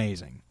cartoon's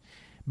amazing.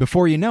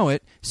 Before you know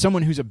it,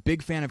 someone who's a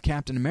big fan of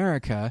Captain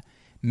America,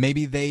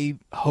 maybe they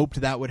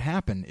hoped that would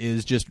happen,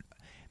 is just,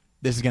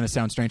 this is going to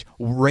sound strange,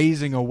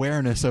 raising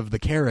awareness of the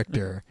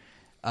character.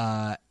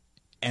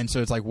 And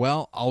so it's like,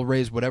 well, I'll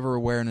raise whatever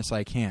awareness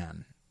I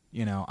can.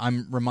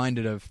 I'm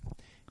reminded of,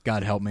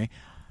 God help me,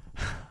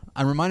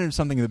 I'm reminded of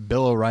something that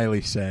Bill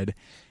O'Reilly said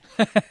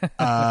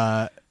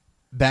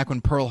back when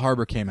Pearl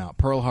Harbor came out.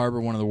 Pearl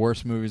Harbor, one of the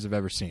worst movies I've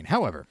ever seen.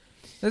 However,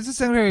 that's the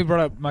same way we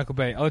brought up Michael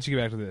Bay. I'll let you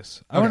get back to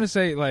this. I want to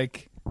say,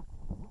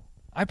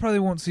 I probably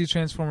won't see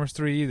Transformers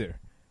 3 either,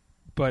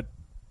 but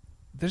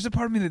there's a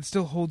part of me that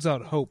still holds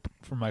out hope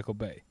for Michael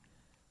Bay.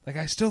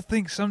 I still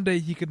think someday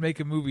he could make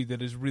a movie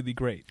that is really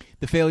great.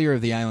 The failure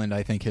of The Island,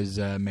 I think, has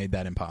made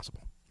that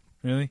impossible.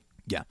 Really?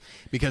 Yeah,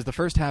 because the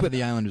first half of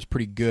The Island was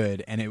pretty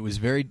good, and it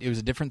was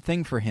a different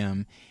thing for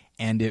him,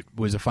 and it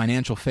was a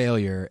financial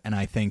failure, and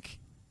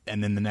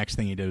then the next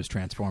thing he did was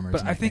Transformers.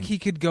 But I think he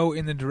could go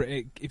in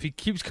if he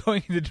keeps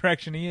going in the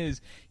direction he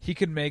is, he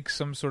could make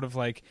some sort of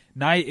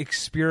nigh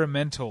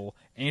experimental,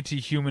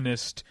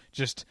 anti-humanist,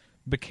 just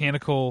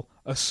mechanical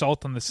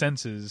assault on the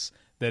senses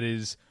that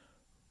is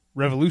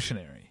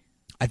revolutionary.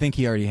 I think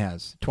he already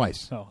has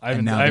twice. Oh,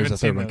 and now there's a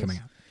third one coming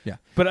out. Yeah,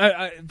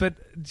 but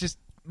just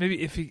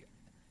maybe if he,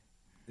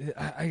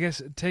 I guess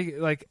just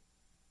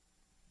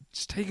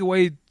take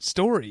away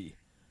story.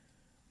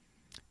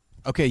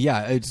 Okay,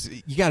 yeah,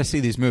 you got to see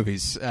these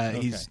movies.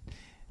 Okay.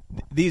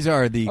 These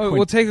are the.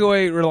 We'll take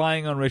away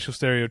relying on racial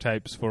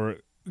stereotypes for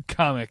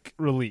comic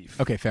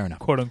relief. Okay, fair enough.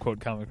 "Quote unquote"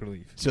 comic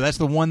relief. So that's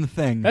the one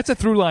thing. That's a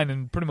through line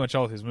in pretty much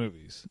all his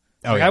movies.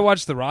 Oh, yeah. I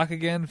watched The Rock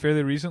again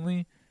fairly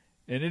recently,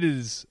 and it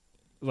is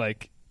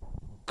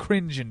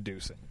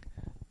cringe-inducing.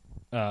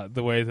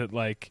 The way that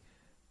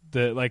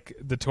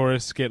the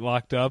tourists get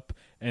locked up,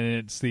 and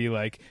it's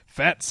the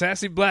fat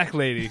sassy black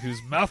lady who's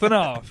mouthing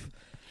off.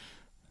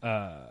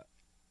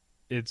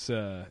 It's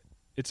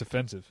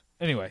offensive.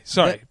 Anyway,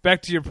 sorry.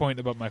 Back to your point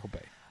about Michael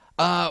Bay.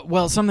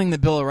 Well, something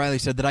that Bill O'Reilly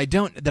said that I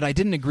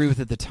didn't agree with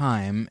at the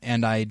time,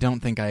 and I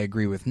don't think I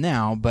agree with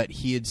now. But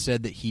he had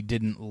said that he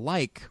didn't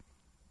like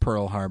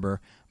Pearl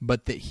Harbor,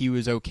 but that he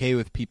was okay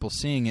with people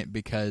seeing it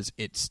because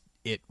it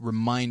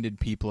reminded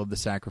people of the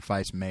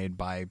sacrifice made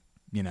by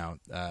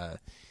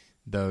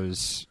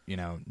those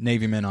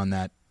Navy men on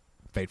that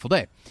fateful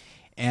day,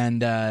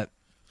 and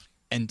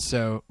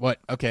so what?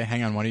 Okay,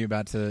 hang on. What are you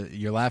about to?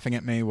 You're laughing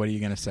at me. What are you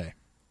going to say?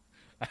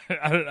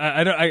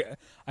 I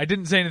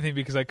didn't say anything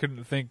because I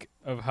couldn't think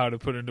of how to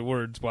put into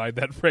words why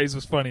that phrase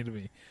was funny to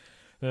me.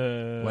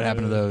 What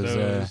happened to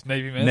those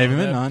Navy men? Navy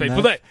men on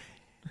fateful day.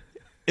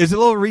 It's a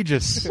little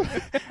Regis. A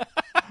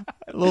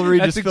little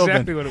Regis. That's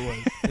exactly what it was.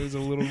 It was a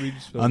little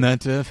Regis Philbin. On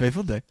that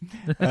fateful day.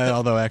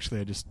 Although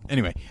actually,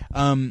 anyway.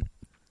 And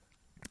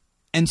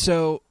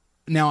so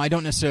now I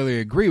don't necessarily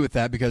agree with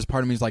that because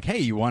part of me is like, hey,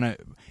 you want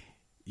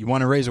you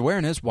want to raise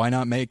awareness, why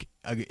not make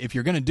if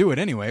you're going to do it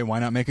anyway, why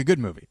not make a good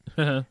movie?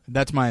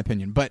 That's my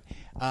opinion. But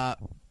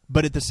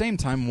at the same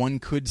time, one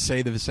could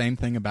say the same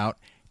thing about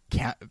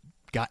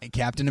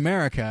Captain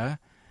America,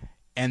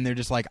 and they're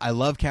just like, I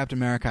love Captain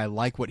America. I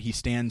like what he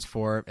stands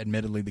for.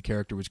 Admittedly, the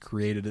character was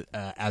created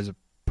as a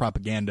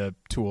propaganda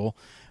tool,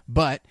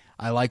 but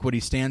I like what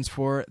he stands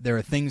for. There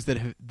are things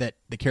that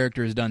the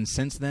character has done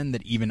since then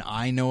that even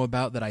I know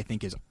about that I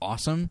think is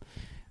awesome.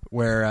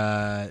 Where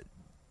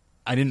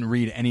I didn't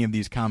read any of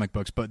these comic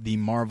books, but the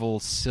Marvel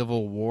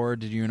Civil War,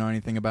 did you know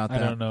anything about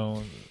that? I don't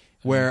know.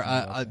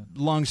 Where,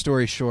 long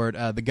story short,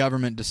 the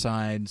government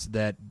decides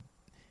that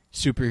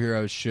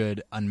superheroes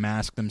should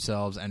unmask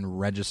themselves and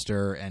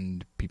register,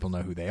 and people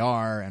know who they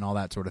are, and all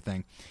that sort of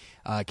thing.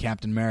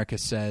 Captain America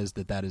says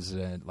that is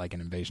like an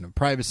invasion of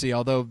privacy,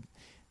 although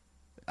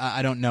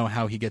I don't know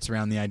how he gets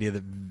around the idea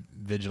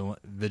that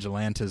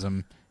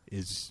vigilantism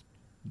is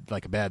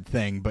like a bad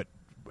thing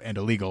and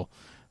illegal.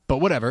 But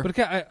whatever. But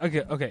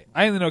okay.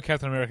 I only know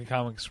Captain America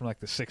comics from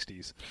like the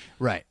 60s.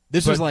 Right.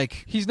 This was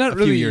like he's not a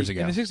really, few years ago.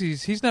 In the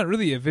 60s, he's not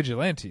really a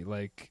vigilante.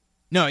 Like,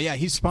 no, yeah,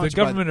 he's sponsored the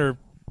government are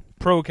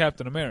pro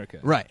Captain America.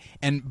 Right.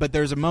 But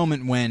there's a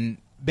moment when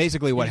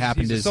basically what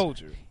happens he's is a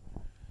soldier.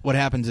 What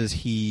happens is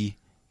he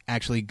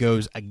actually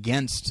goes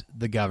against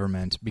the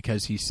government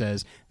because he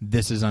says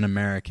this is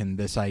un-American,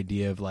 this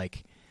idea of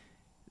like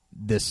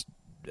this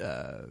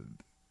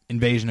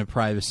invasion of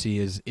privacy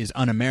is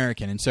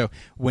un-American. And so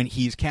when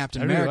he's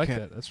Captain America, like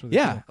that. That's really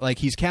cool. Like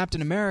he's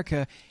Captain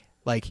America,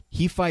 like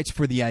he fights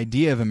for the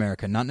idea of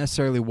America, not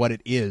necessarily what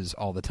it is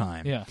all the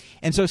time. Yeah.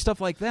 And so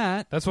stuff like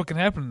that. That's what can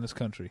happen in this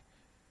country.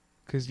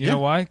 Because you know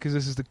why? Because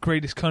this is the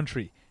greatest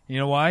country. You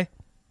know why?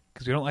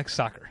 Because we don't like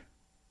soccer.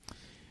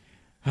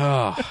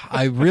 Oh,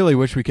 I really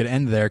wish we could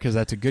end there because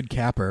that's a good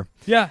capper.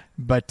 Yeah.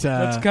 But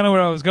that's kind of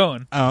where I was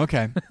going. Oh,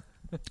 okay.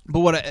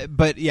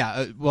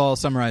 I'll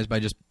summarize by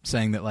just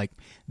saying that like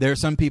there are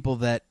some people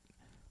that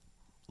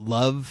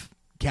love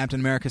Captain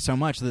America so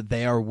much that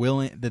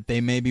they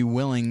may be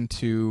willing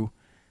to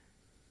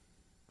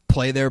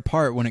play their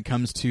part when it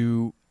comes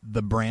to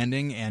the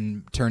branding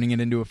and turning it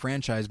into a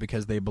franchise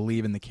because they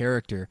believe in the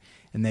character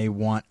and they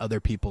want other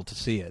people to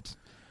see it.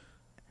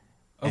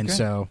 Okay. And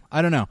so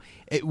I don't know.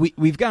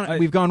 We've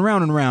gone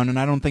round and round, and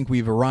I don't think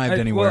we've arrived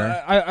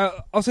anywhere.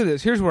 Well, I'll say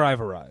this. Here's where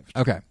I've arrived.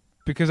 Okay.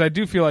 Because I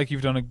do feel like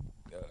you've done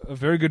a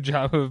very good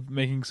job of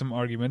making some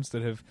arguments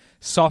that have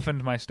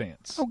softened my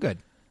stance. Oh, good.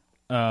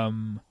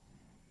 And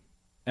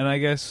I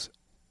guess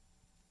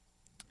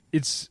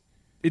it's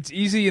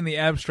easy in the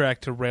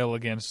abstract to rail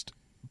against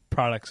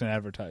products and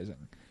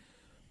advertising.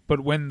 But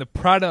when the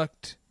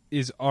product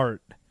is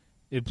art,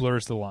 it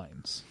blurs the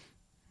lines.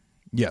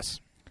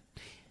 Yes.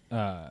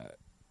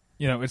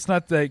 It's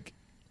not like,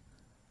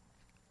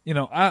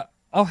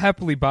 I'll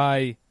happily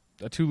buy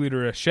a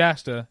 2-liter of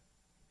Shasta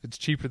if it's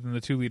cheaper than the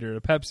 2-liter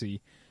of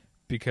Pepsi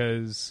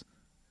because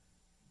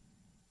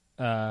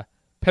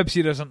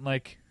Pepsi doesn't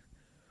like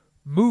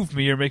move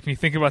me or make me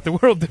think about the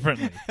world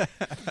differently.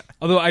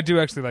 Although I do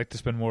actually like to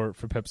spend more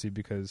for Pepsi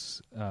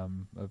because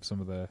of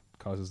some of the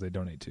causes they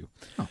donate to.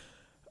 Oh.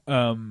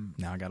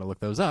 Now I got to look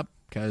those up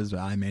because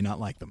I may not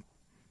like them.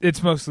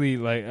 It's mostly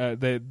like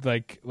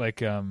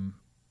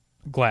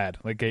GLAAD,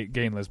 like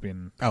gay and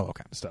lesbian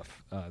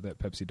stuff that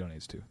Pepsi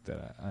donates to.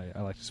 That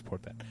I like to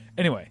support that.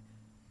 Anyway,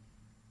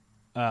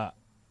 I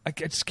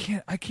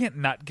can't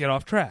not get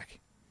off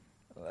track.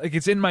 Like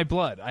it's in my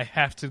blood. I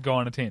have to go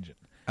on a tangent.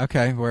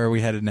 Okay, where are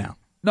we headed now?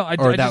 No, I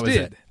just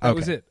did. That okay.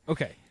 was it.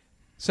 Okay,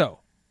 so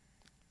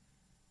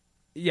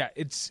yeah,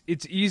 it's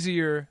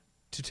easier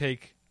to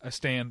take a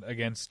stand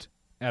against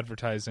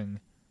advertising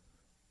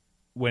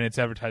when it's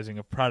advertising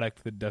a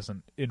product that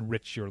doesn't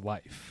enrich your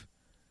life.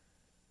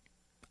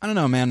 I don't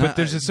know, man. But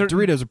there's a certain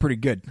Doritos are pretty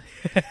good.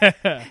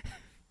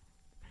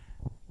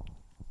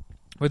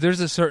 But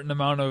there's a certain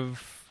amount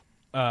of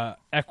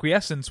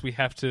acquiescence we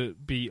have to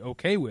be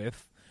okay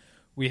with.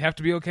 We have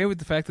to be okay with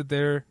the fact that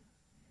they're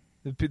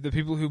the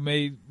people who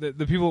made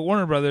the people at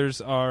Warner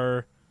Brothers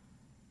are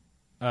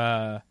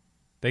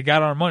they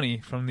got our money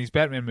from these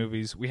Batman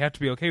movies. We have to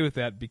be okay with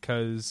that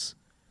because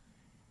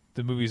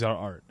the movies are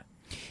art.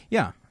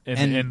 Yeah.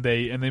 And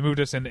they moved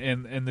us and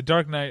the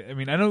Dark Knight. I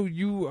mean, I know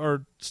you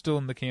are still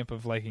in the camp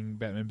of liking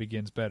Batman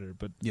Begins better,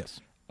 but yes,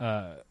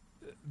 the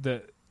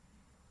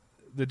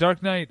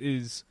Dark Knight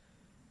is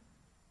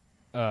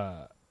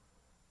for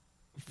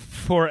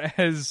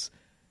as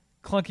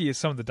clunky as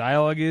some of the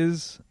dialogue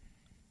is,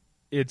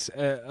 it's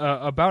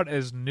about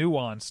as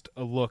nuanced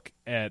a look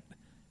at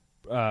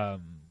the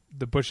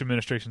Bush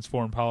administration's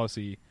foreign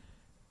policy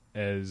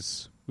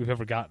as we've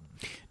ever gotten.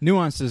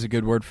 Nuanced is a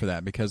good word for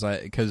that because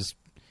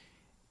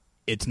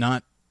it's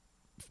not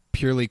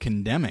purely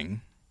condemning.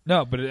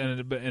 No, but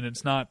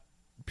it's not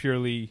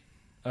purely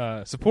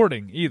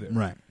supporting either.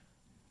 Right.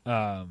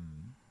 I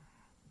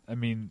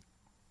mean,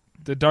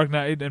 the Dark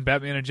Knight and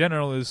Batman in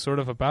general is sort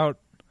of about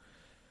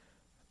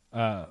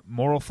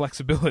moral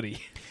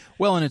flexibility.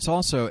 Well, and it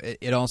also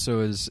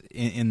is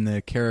in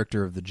the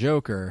character of the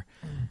Joker.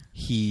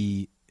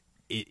 He's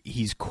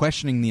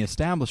questioning the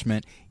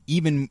establishment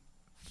even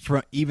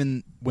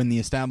even when the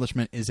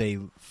establishment is a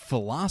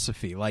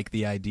philosophy, like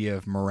the idea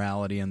of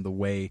morality and the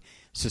way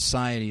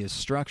society is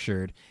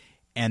structured,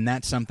 and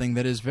that's something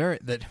that is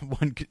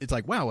it's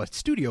like, wow, a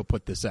studio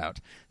put this out.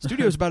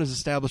 Studio is about as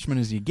establishment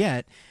as you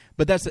get,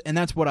 but that's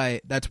what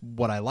I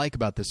like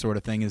about this sort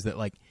of thing is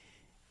that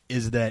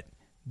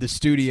the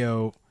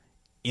studio,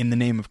 in the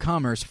name of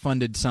commerce,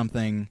 funded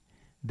something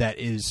that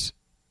is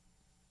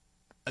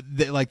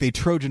like they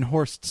Trojan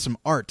horsed some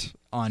art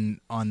on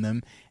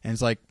them, and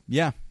it's like,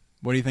 yeah,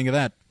 what do you think of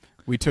that?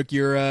 We took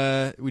your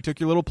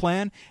little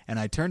plan, and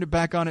I turned it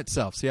back on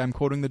itself. See, I'm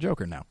quoting the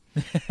Joker now.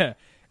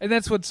 And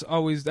that's what's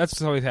always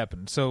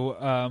happened.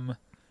 So,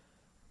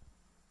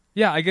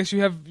 yeah, I guess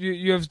you have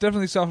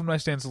definitely softened my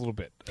stance a little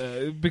bit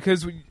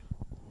because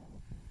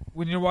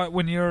when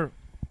you're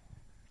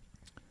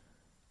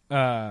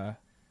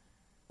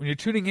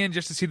tuning in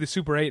just to see the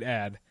Super 8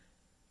 ad,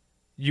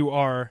 you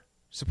are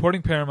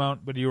supporting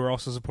Paramount, but you are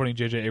also supporting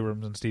J.J.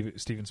 Abrams and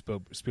Steven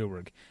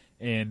Spielberg,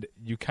 and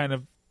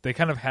they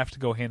kind of have to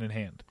go hand in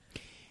hand.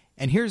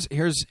 And here's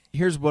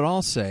what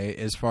I'll say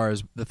as far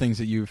as the things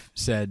that you've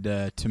said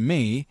to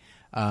me.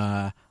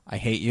 I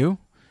hate you.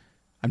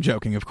 I'm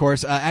joking, of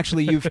course.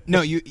 Actually,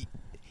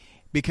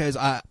 because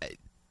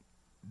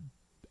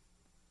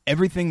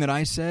everything that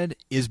I said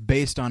is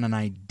based on an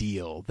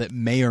ideal that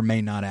may or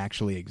may not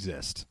actually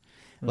exist.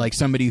 Like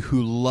somebody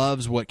who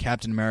loves what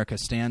Captain America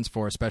stands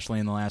for, especially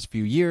in the last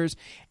few years,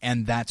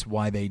 and that's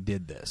why they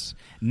did this.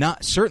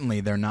 Certainly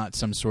they're not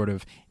some sort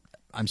of,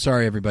 I'm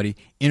sorry everybody,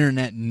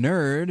 internet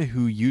nerd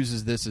who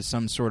uses this as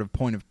some sort of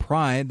point of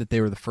pride that they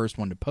were the first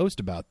one to post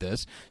about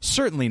this.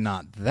 Certainly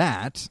not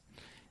that.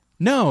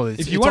 No,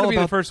 if you want to be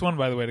the first one,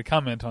 by the way, to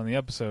comment on the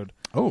episode,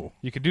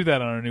 you could do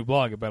that on our new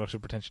blog at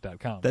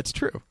battleshippretension.com. That's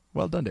true.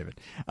 Well done, David.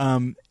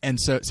 And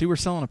so, see, we're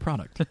selling a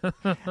product.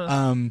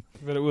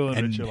 But it will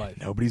enrich your life.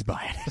 Nobody's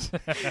buying it.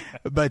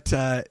 But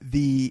so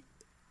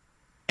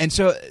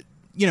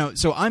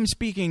I'm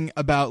speaking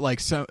about like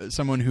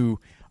someone who,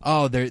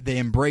 they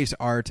embrace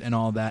art and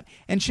all that,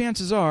 and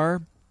chances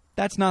are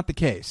that's not the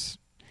case.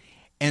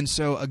 And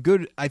so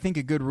I think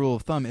a good rule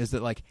of thumb is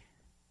that like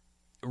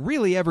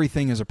really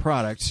everything is a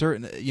product.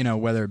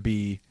 Whether it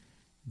be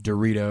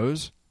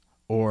Doritos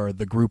or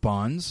the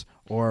Groupons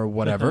or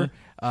whatever,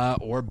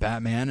 or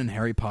Batman and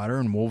Harry Potter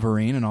and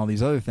Wolverine and all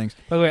these other things.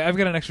 By the way, I've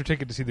got an extra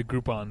ticket to see the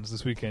Groupons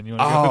this weekend. You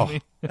want to go with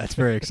me? That's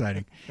very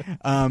exciting.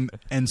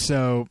 And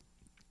so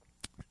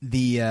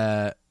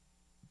but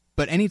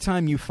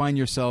anytime you find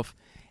yourself,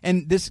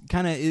 and this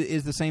kind of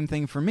is the same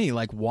thing for me,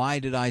 like why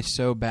did I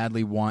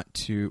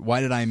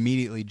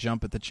immediately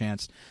jump at the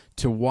chance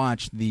to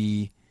watch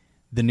the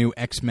new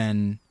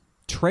X-Men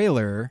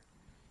trailer?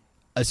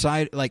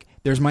 Aside, like,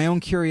 there's my own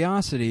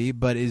curiosity,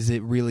 but is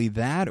it really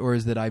that, or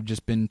is that I've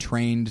just been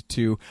trained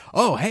to,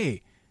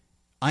 hey,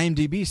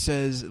 IMDb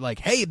says, like,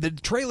 hey, the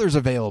trailer's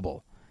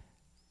available.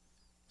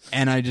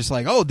 And I just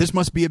like, this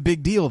must be a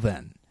big deal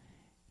then.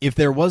 If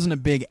there wasn't a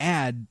big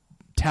ad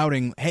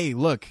touting, hey,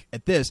 look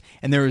at this,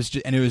 and it was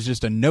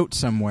just a note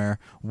somewhere,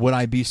 would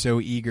I be so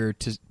eager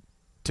to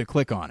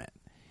click on it?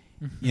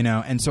 Mm-hmm.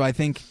 And so I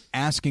think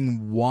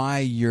asking why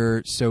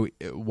you're so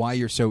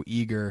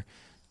eager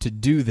to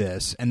do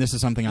this, and this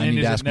is something I need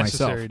to ask myself. Is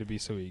it necessary to be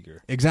so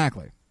eager?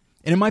 Exactly.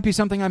 And it might be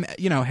something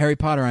Harry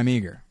Potter, I'm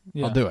eager.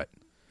 Yeah. I'll do it,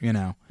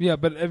 Yeah,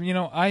 but,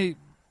 I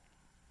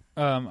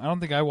don't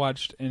think I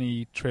watched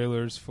any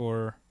trailers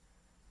for...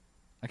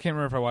 I can't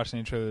remember if I watched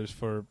any trailers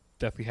for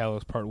Deathly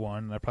Hallows Part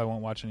 1, and I probably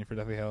won't watch any for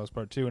Deathly Hallows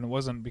Part 2, and it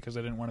wasn't because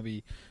I didn't want to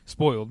be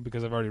spoiled,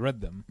 because I've already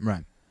read them.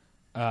 Right.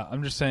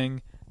 I'm just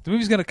saying, the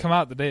movie's going to come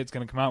out the day it's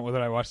going to come out,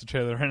 whether I watch the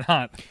trailer or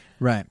not.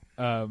 Right.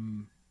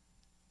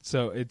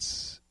 So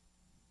it's...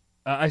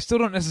 I still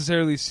don't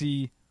necessarily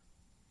see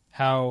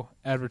how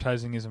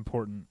advertising is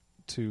important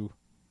to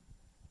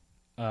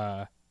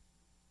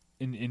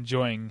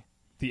enjoying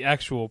the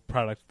actual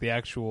product, the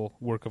actual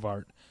work of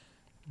art.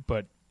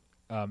 But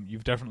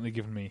you've definitely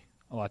given me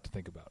a lot to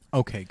think about.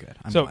 Okay, good.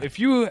 I'm so glad.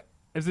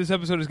 if this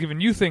episode has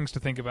given you things to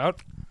think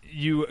about,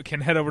 you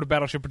can head over to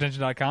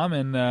battleshippretension.com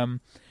and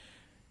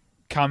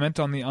comment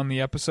on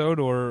the episode,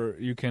 or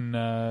you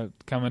can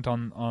comment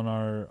on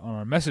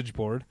our message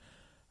board.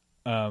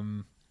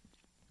 And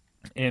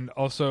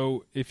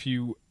also, if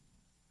you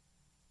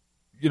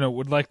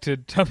would like to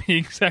tell me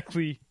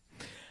exactly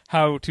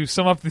how to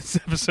sum up this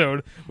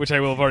episode, which I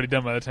will have already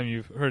done by the time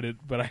you've heard it,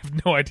 but I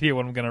have no idea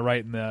what I'm going to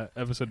write in the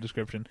episode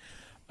description,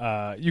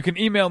 you can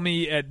email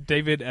me at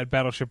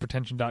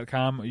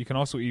david@battleshippretension.com. You can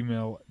also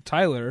email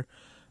Tyler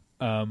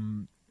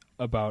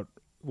about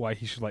why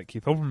he should like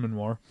Keith Olbermann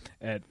more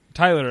at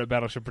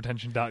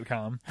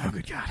tyler@battleshippretension.com. Oh,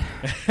 good God.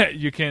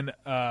 You can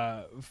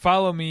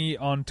follow me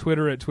on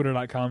Twitter at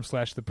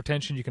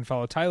twitter.com/thepretension. You can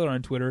follow Tyler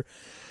on Twitter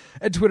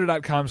at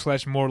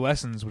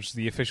twitter.com/morelessons, which is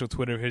the official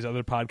Twitter of his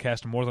other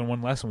podcast, More Than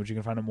One Lesson, which you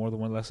can find at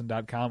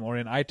morethanonelesson.com or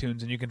in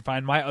iTunes. And you can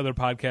find my other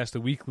podcast, the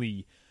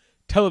weekly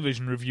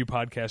television review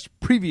podcast,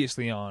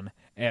 Previously On,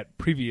 at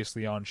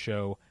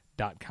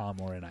previouslyonshow.com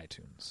or in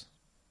iTunes.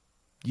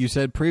 You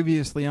said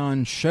previously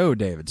on show,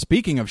 David.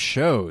 Speaking of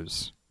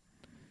shows,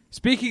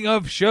 Speaking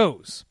of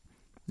shows.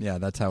 Yeah,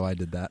 that's how I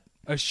did that.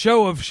 A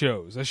show of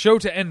shows. A show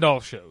to end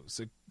all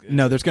shows.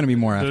 No, there's going to be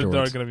more afterwards.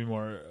 There are going to be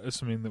more,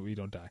 assuming that we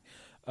don't die.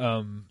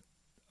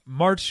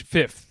 March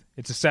 5th.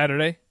 It's a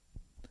Saturday.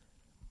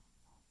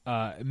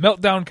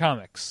 Meltdown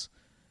Comics.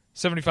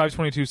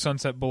 7522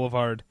 Sunset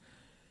Boulevard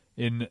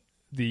in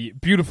the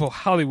beautiful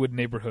Hollywood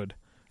neighborhood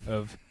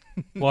of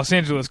Los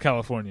Angeles,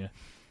 California.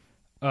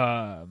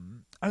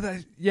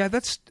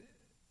 That's...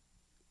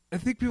 I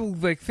think people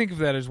think of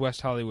that as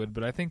West Hollywood,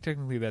 but I think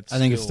technically that's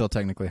it's still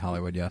technically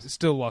Hollywood, yes. It's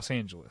still Los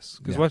Angeles,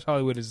 because West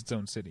Hollywood is its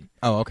own city.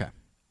 Oh, okay.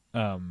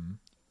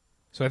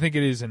 So I think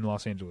it is in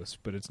Los Angeles,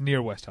 but it's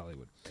near West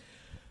Hollywood.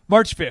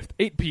 March 5th,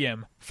 8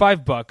 p.m.,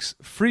 $5,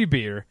 free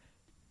beer.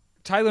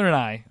 Tyler and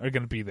I are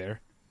going to be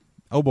there.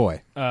 Oh,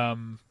 boy.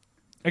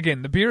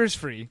 Again, the beer is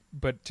free,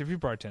 but tip your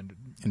bartender.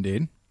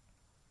 Indeed.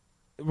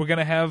 We're going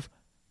to have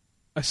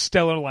a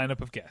stellar lineup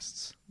of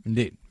guests.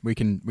 Indeed. We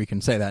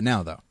can say that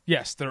now, though.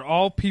 Yes, they're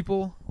all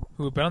people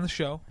who have been on the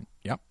show.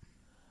 Yep.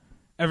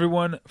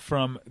 Everyone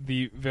from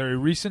the very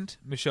recent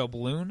Michelle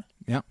Balloon.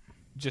 Yep.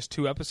 Just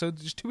 2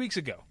 episodes. Just 2 weeks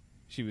ago,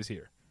 she was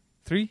here.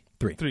 3?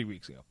 3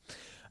 weeks ago.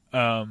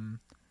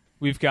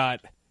 We've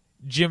got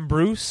Jim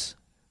Bruce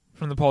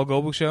from the Paul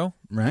Goebel Show.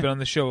 Right. He's been on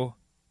the show.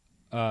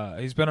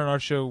 He's been on our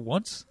show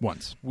once.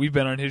 We've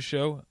been on his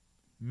show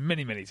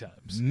many, many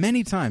times.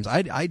 Many times.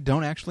 I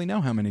don't actually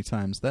know how many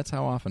times. That's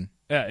how often.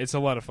 Yeah, it's a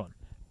lot of fun.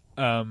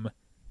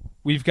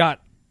 We've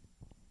got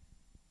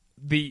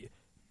the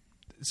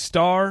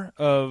star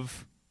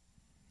of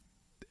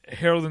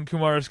Harold and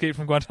Kumar Escape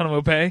from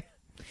Guantanamo Bay.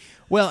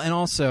 Well, and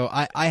also,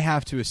 I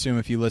have to assume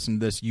if you listen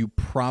to this, you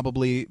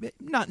probably,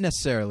 not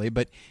necessarily,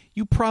 but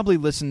you probably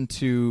listen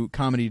to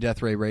Comedy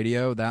Death Ray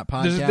Radio, that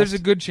podcast. There's a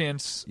good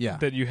chance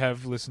that you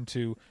have listened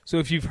to. So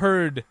if you've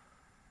heard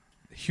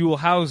Huell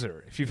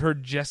Hauser, if you've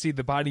heard Jesse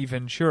the Body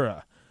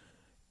Ventura,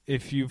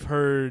 if you've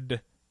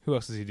heard, who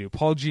else does he do?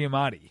 Paul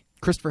Giamatti.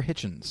 Christopher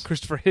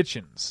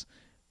Hitchens.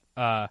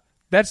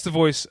 That's the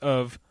voice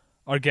of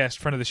our guest,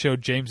 friend of the show,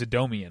 James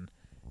Adomian.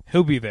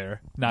 He'll be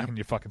there, knocking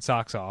your fucking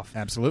socks off.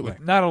 Absolutely.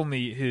 With not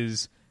only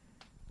his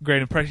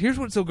great impression. Here's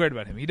what's so great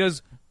about him. He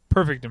does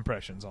perfect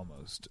impressions,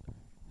 almost.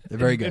 They're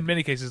very good. In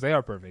many cases, they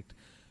are perfect.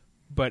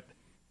 But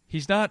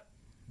he's not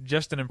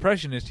just an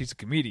impressionist. He's a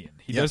comedian.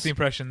 He does the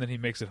impression, then he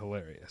makes it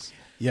hilarious.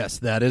 Yes,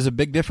 that is a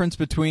big difference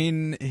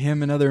between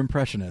him and other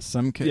impressionists.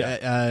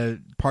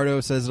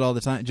 Pardo says it all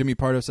the time. Jimmy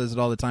Pardo says it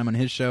all the time on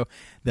his show,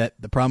 that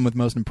the problem with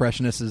most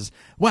impressionists is,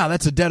 wow,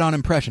 that's a dead-on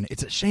impression.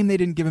 It's a shame they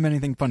didn't give him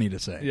anything funny to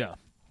say. Yeah.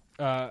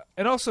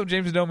 And also,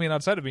 James Adomian,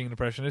 outside of being an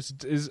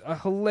impressionist, is a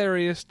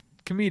hilarious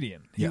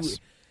comedian. Yes.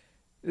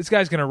 This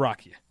guy's going to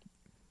rock you.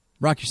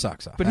 Rock your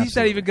socks off. But he's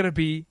not even going to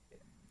be...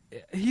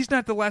 He's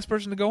not the last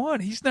person to go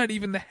on. He's not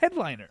even the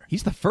headliner.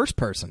 He's the first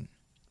person.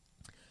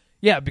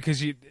 Yeah,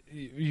 because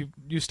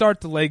you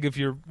start the leg of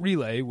your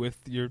relay with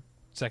your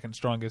second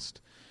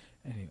strongest...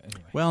 Anyway.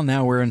 Well,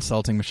 now we're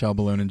insulting Michelle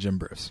Balloon and Jim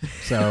Bruce.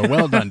 So,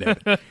 well done,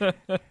 David.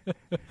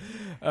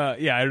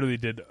 I really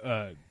did...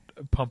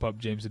 pump up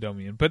James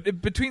Adomian.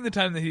 But between the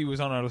time that he was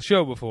on our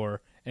show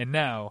before and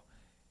now,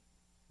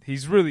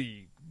 he's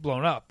really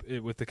blown up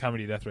with the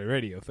Comedy Death Ray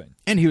Radio thing.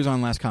 And he was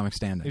on Last Comic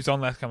Standing. He was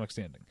on Last Comic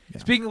Standing.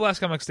 Yeah. Speaking of Last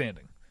Comic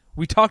Standing,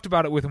 we talked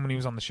about it with him when he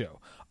was on the show.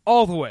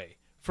 All the way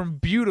from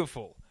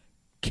beautiful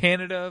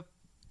Canada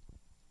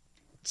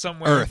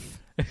somewhere.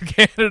 Earth.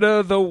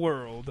 Canada, the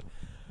world,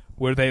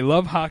 where they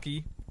love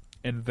hockey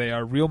and they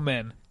are real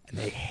men. And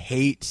they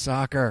hate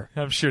soccer.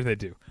 I'm sure they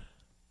do.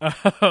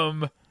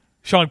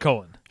 Sean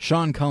Cullen,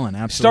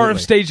 absolutely. Star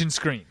of stage and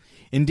screen.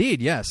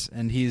 Indeed, yes.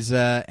 And he is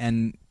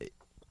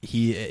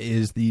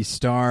the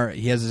star.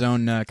 He has his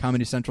own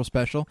Comedy Central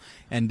special.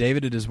 And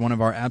David, it is one of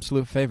our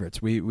absolute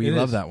favorites. We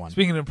love that one.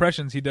 Speaking of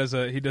impressions, he does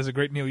a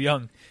great Neil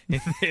Young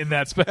in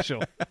that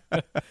special.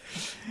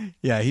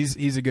 Yeah,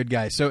 he's a good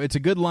guy. So it's a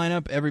good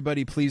lineup.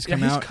 Everybody, please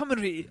come out.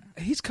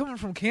 He's coming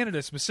from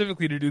Canada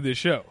specifically to do this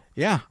show.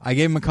 Yeah, I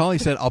gave him a call. He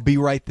said, "I'll be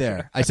right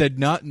there." I said,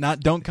 "Not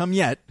don't come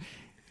yet.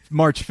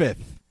 March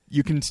 5th.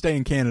 You can stay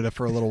in Canada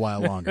for a little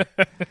while longer."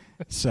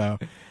 So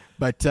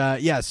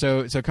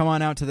come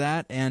on out to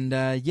that, and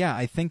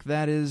I think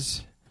that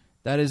is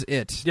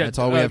it. Yeah, that's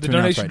all we have to announce right now. The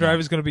donation drive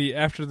is going to be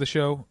after the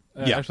show,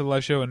 after the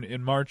live show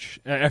in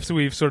March. After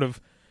we've sort of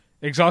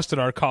exhausted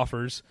our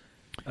coffers,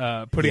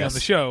 putting on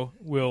the show,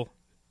 we'll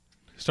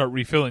start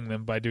refilling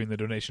them by doing the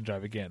donation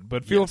drive again.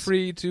 But feel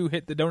free to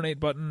hit the donate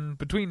button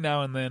between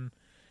now and then.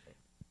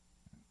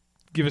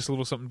 Give us a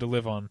little something to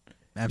live on.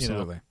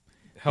 Absolutely.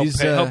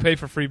 Help pay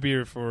for free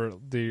beer for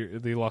the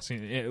Los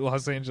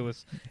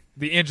Angeles,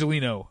 the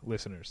Angelino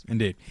listeners.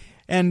 Indeed,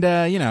 and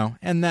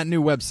and that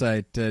new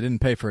website didn't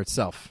pay for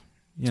itself.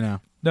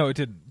 No, it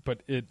didn't,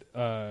 but it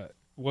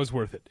was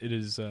worth it. It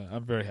is.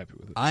 I'm very happy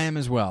with it. I am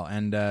as well,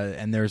 and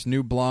there's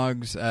new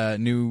blogs,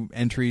 new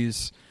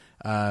entries,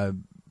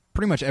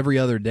 pretty much every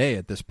other day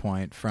at this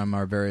point from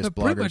our various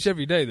bloggers. Pretty much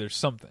every day there's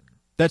something.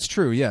 That's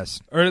true.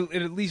 Yes, or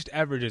it at least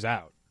averages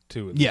out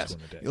to. Yes,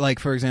 like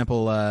for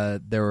example,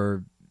 there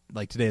were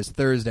like today is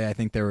Thursday. I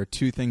think there were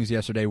 2 things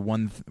yesterday,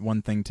 one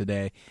thing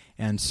today,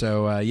 and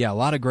so a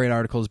lot of great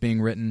articles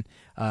being written.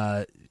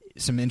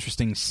 Some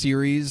interesting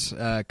series.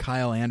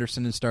 Kyle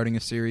Anderson is starting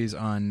a series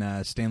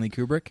on Stanley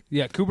Kubrick.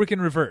 Yeah, Kubrick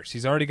in reverse.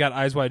 He's already got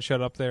Eyes Wide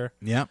Shut up there.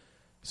 Yeah.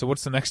 So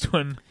what's the next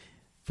one?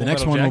 The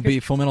next one will be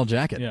Full Metal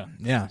Jacket.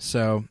 Yeah.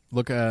 So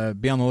look, be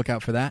on the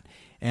lookout for that.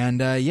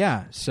 And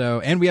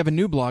and we have a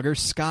new blogger,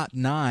 Scott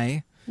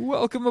Nye.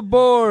 Welcome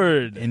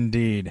aboard.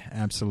 Indeed,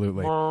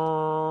 absolutely.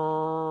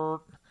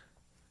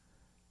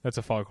 That's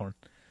a foghorn.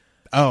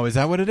 Oh, is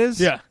that what it is?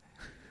 Yeah.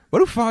 What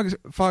do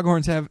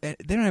foghorns have? They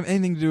don't have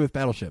anything to do with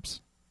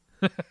battleships.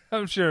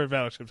 I'm sure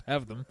battleships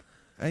have them.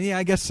 Yeah,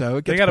 I guess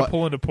so. They got to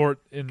pull into port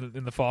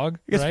in the fog.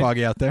 It gets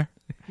foggy out there.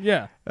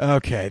 Yeah.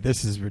 Okay,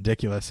 this is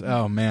ridiculous.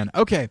 Oh man.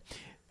 Okay,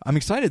 I'm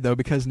excited though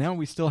because now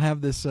we still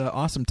have this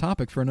awesome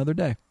topic for another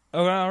day.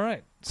 Oh, all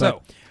right.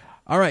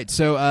 All right.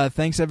 So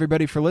thanks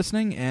everybody for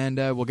listening, and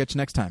we'll get you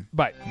next time.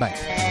 Bye.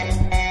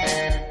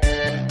 Bye.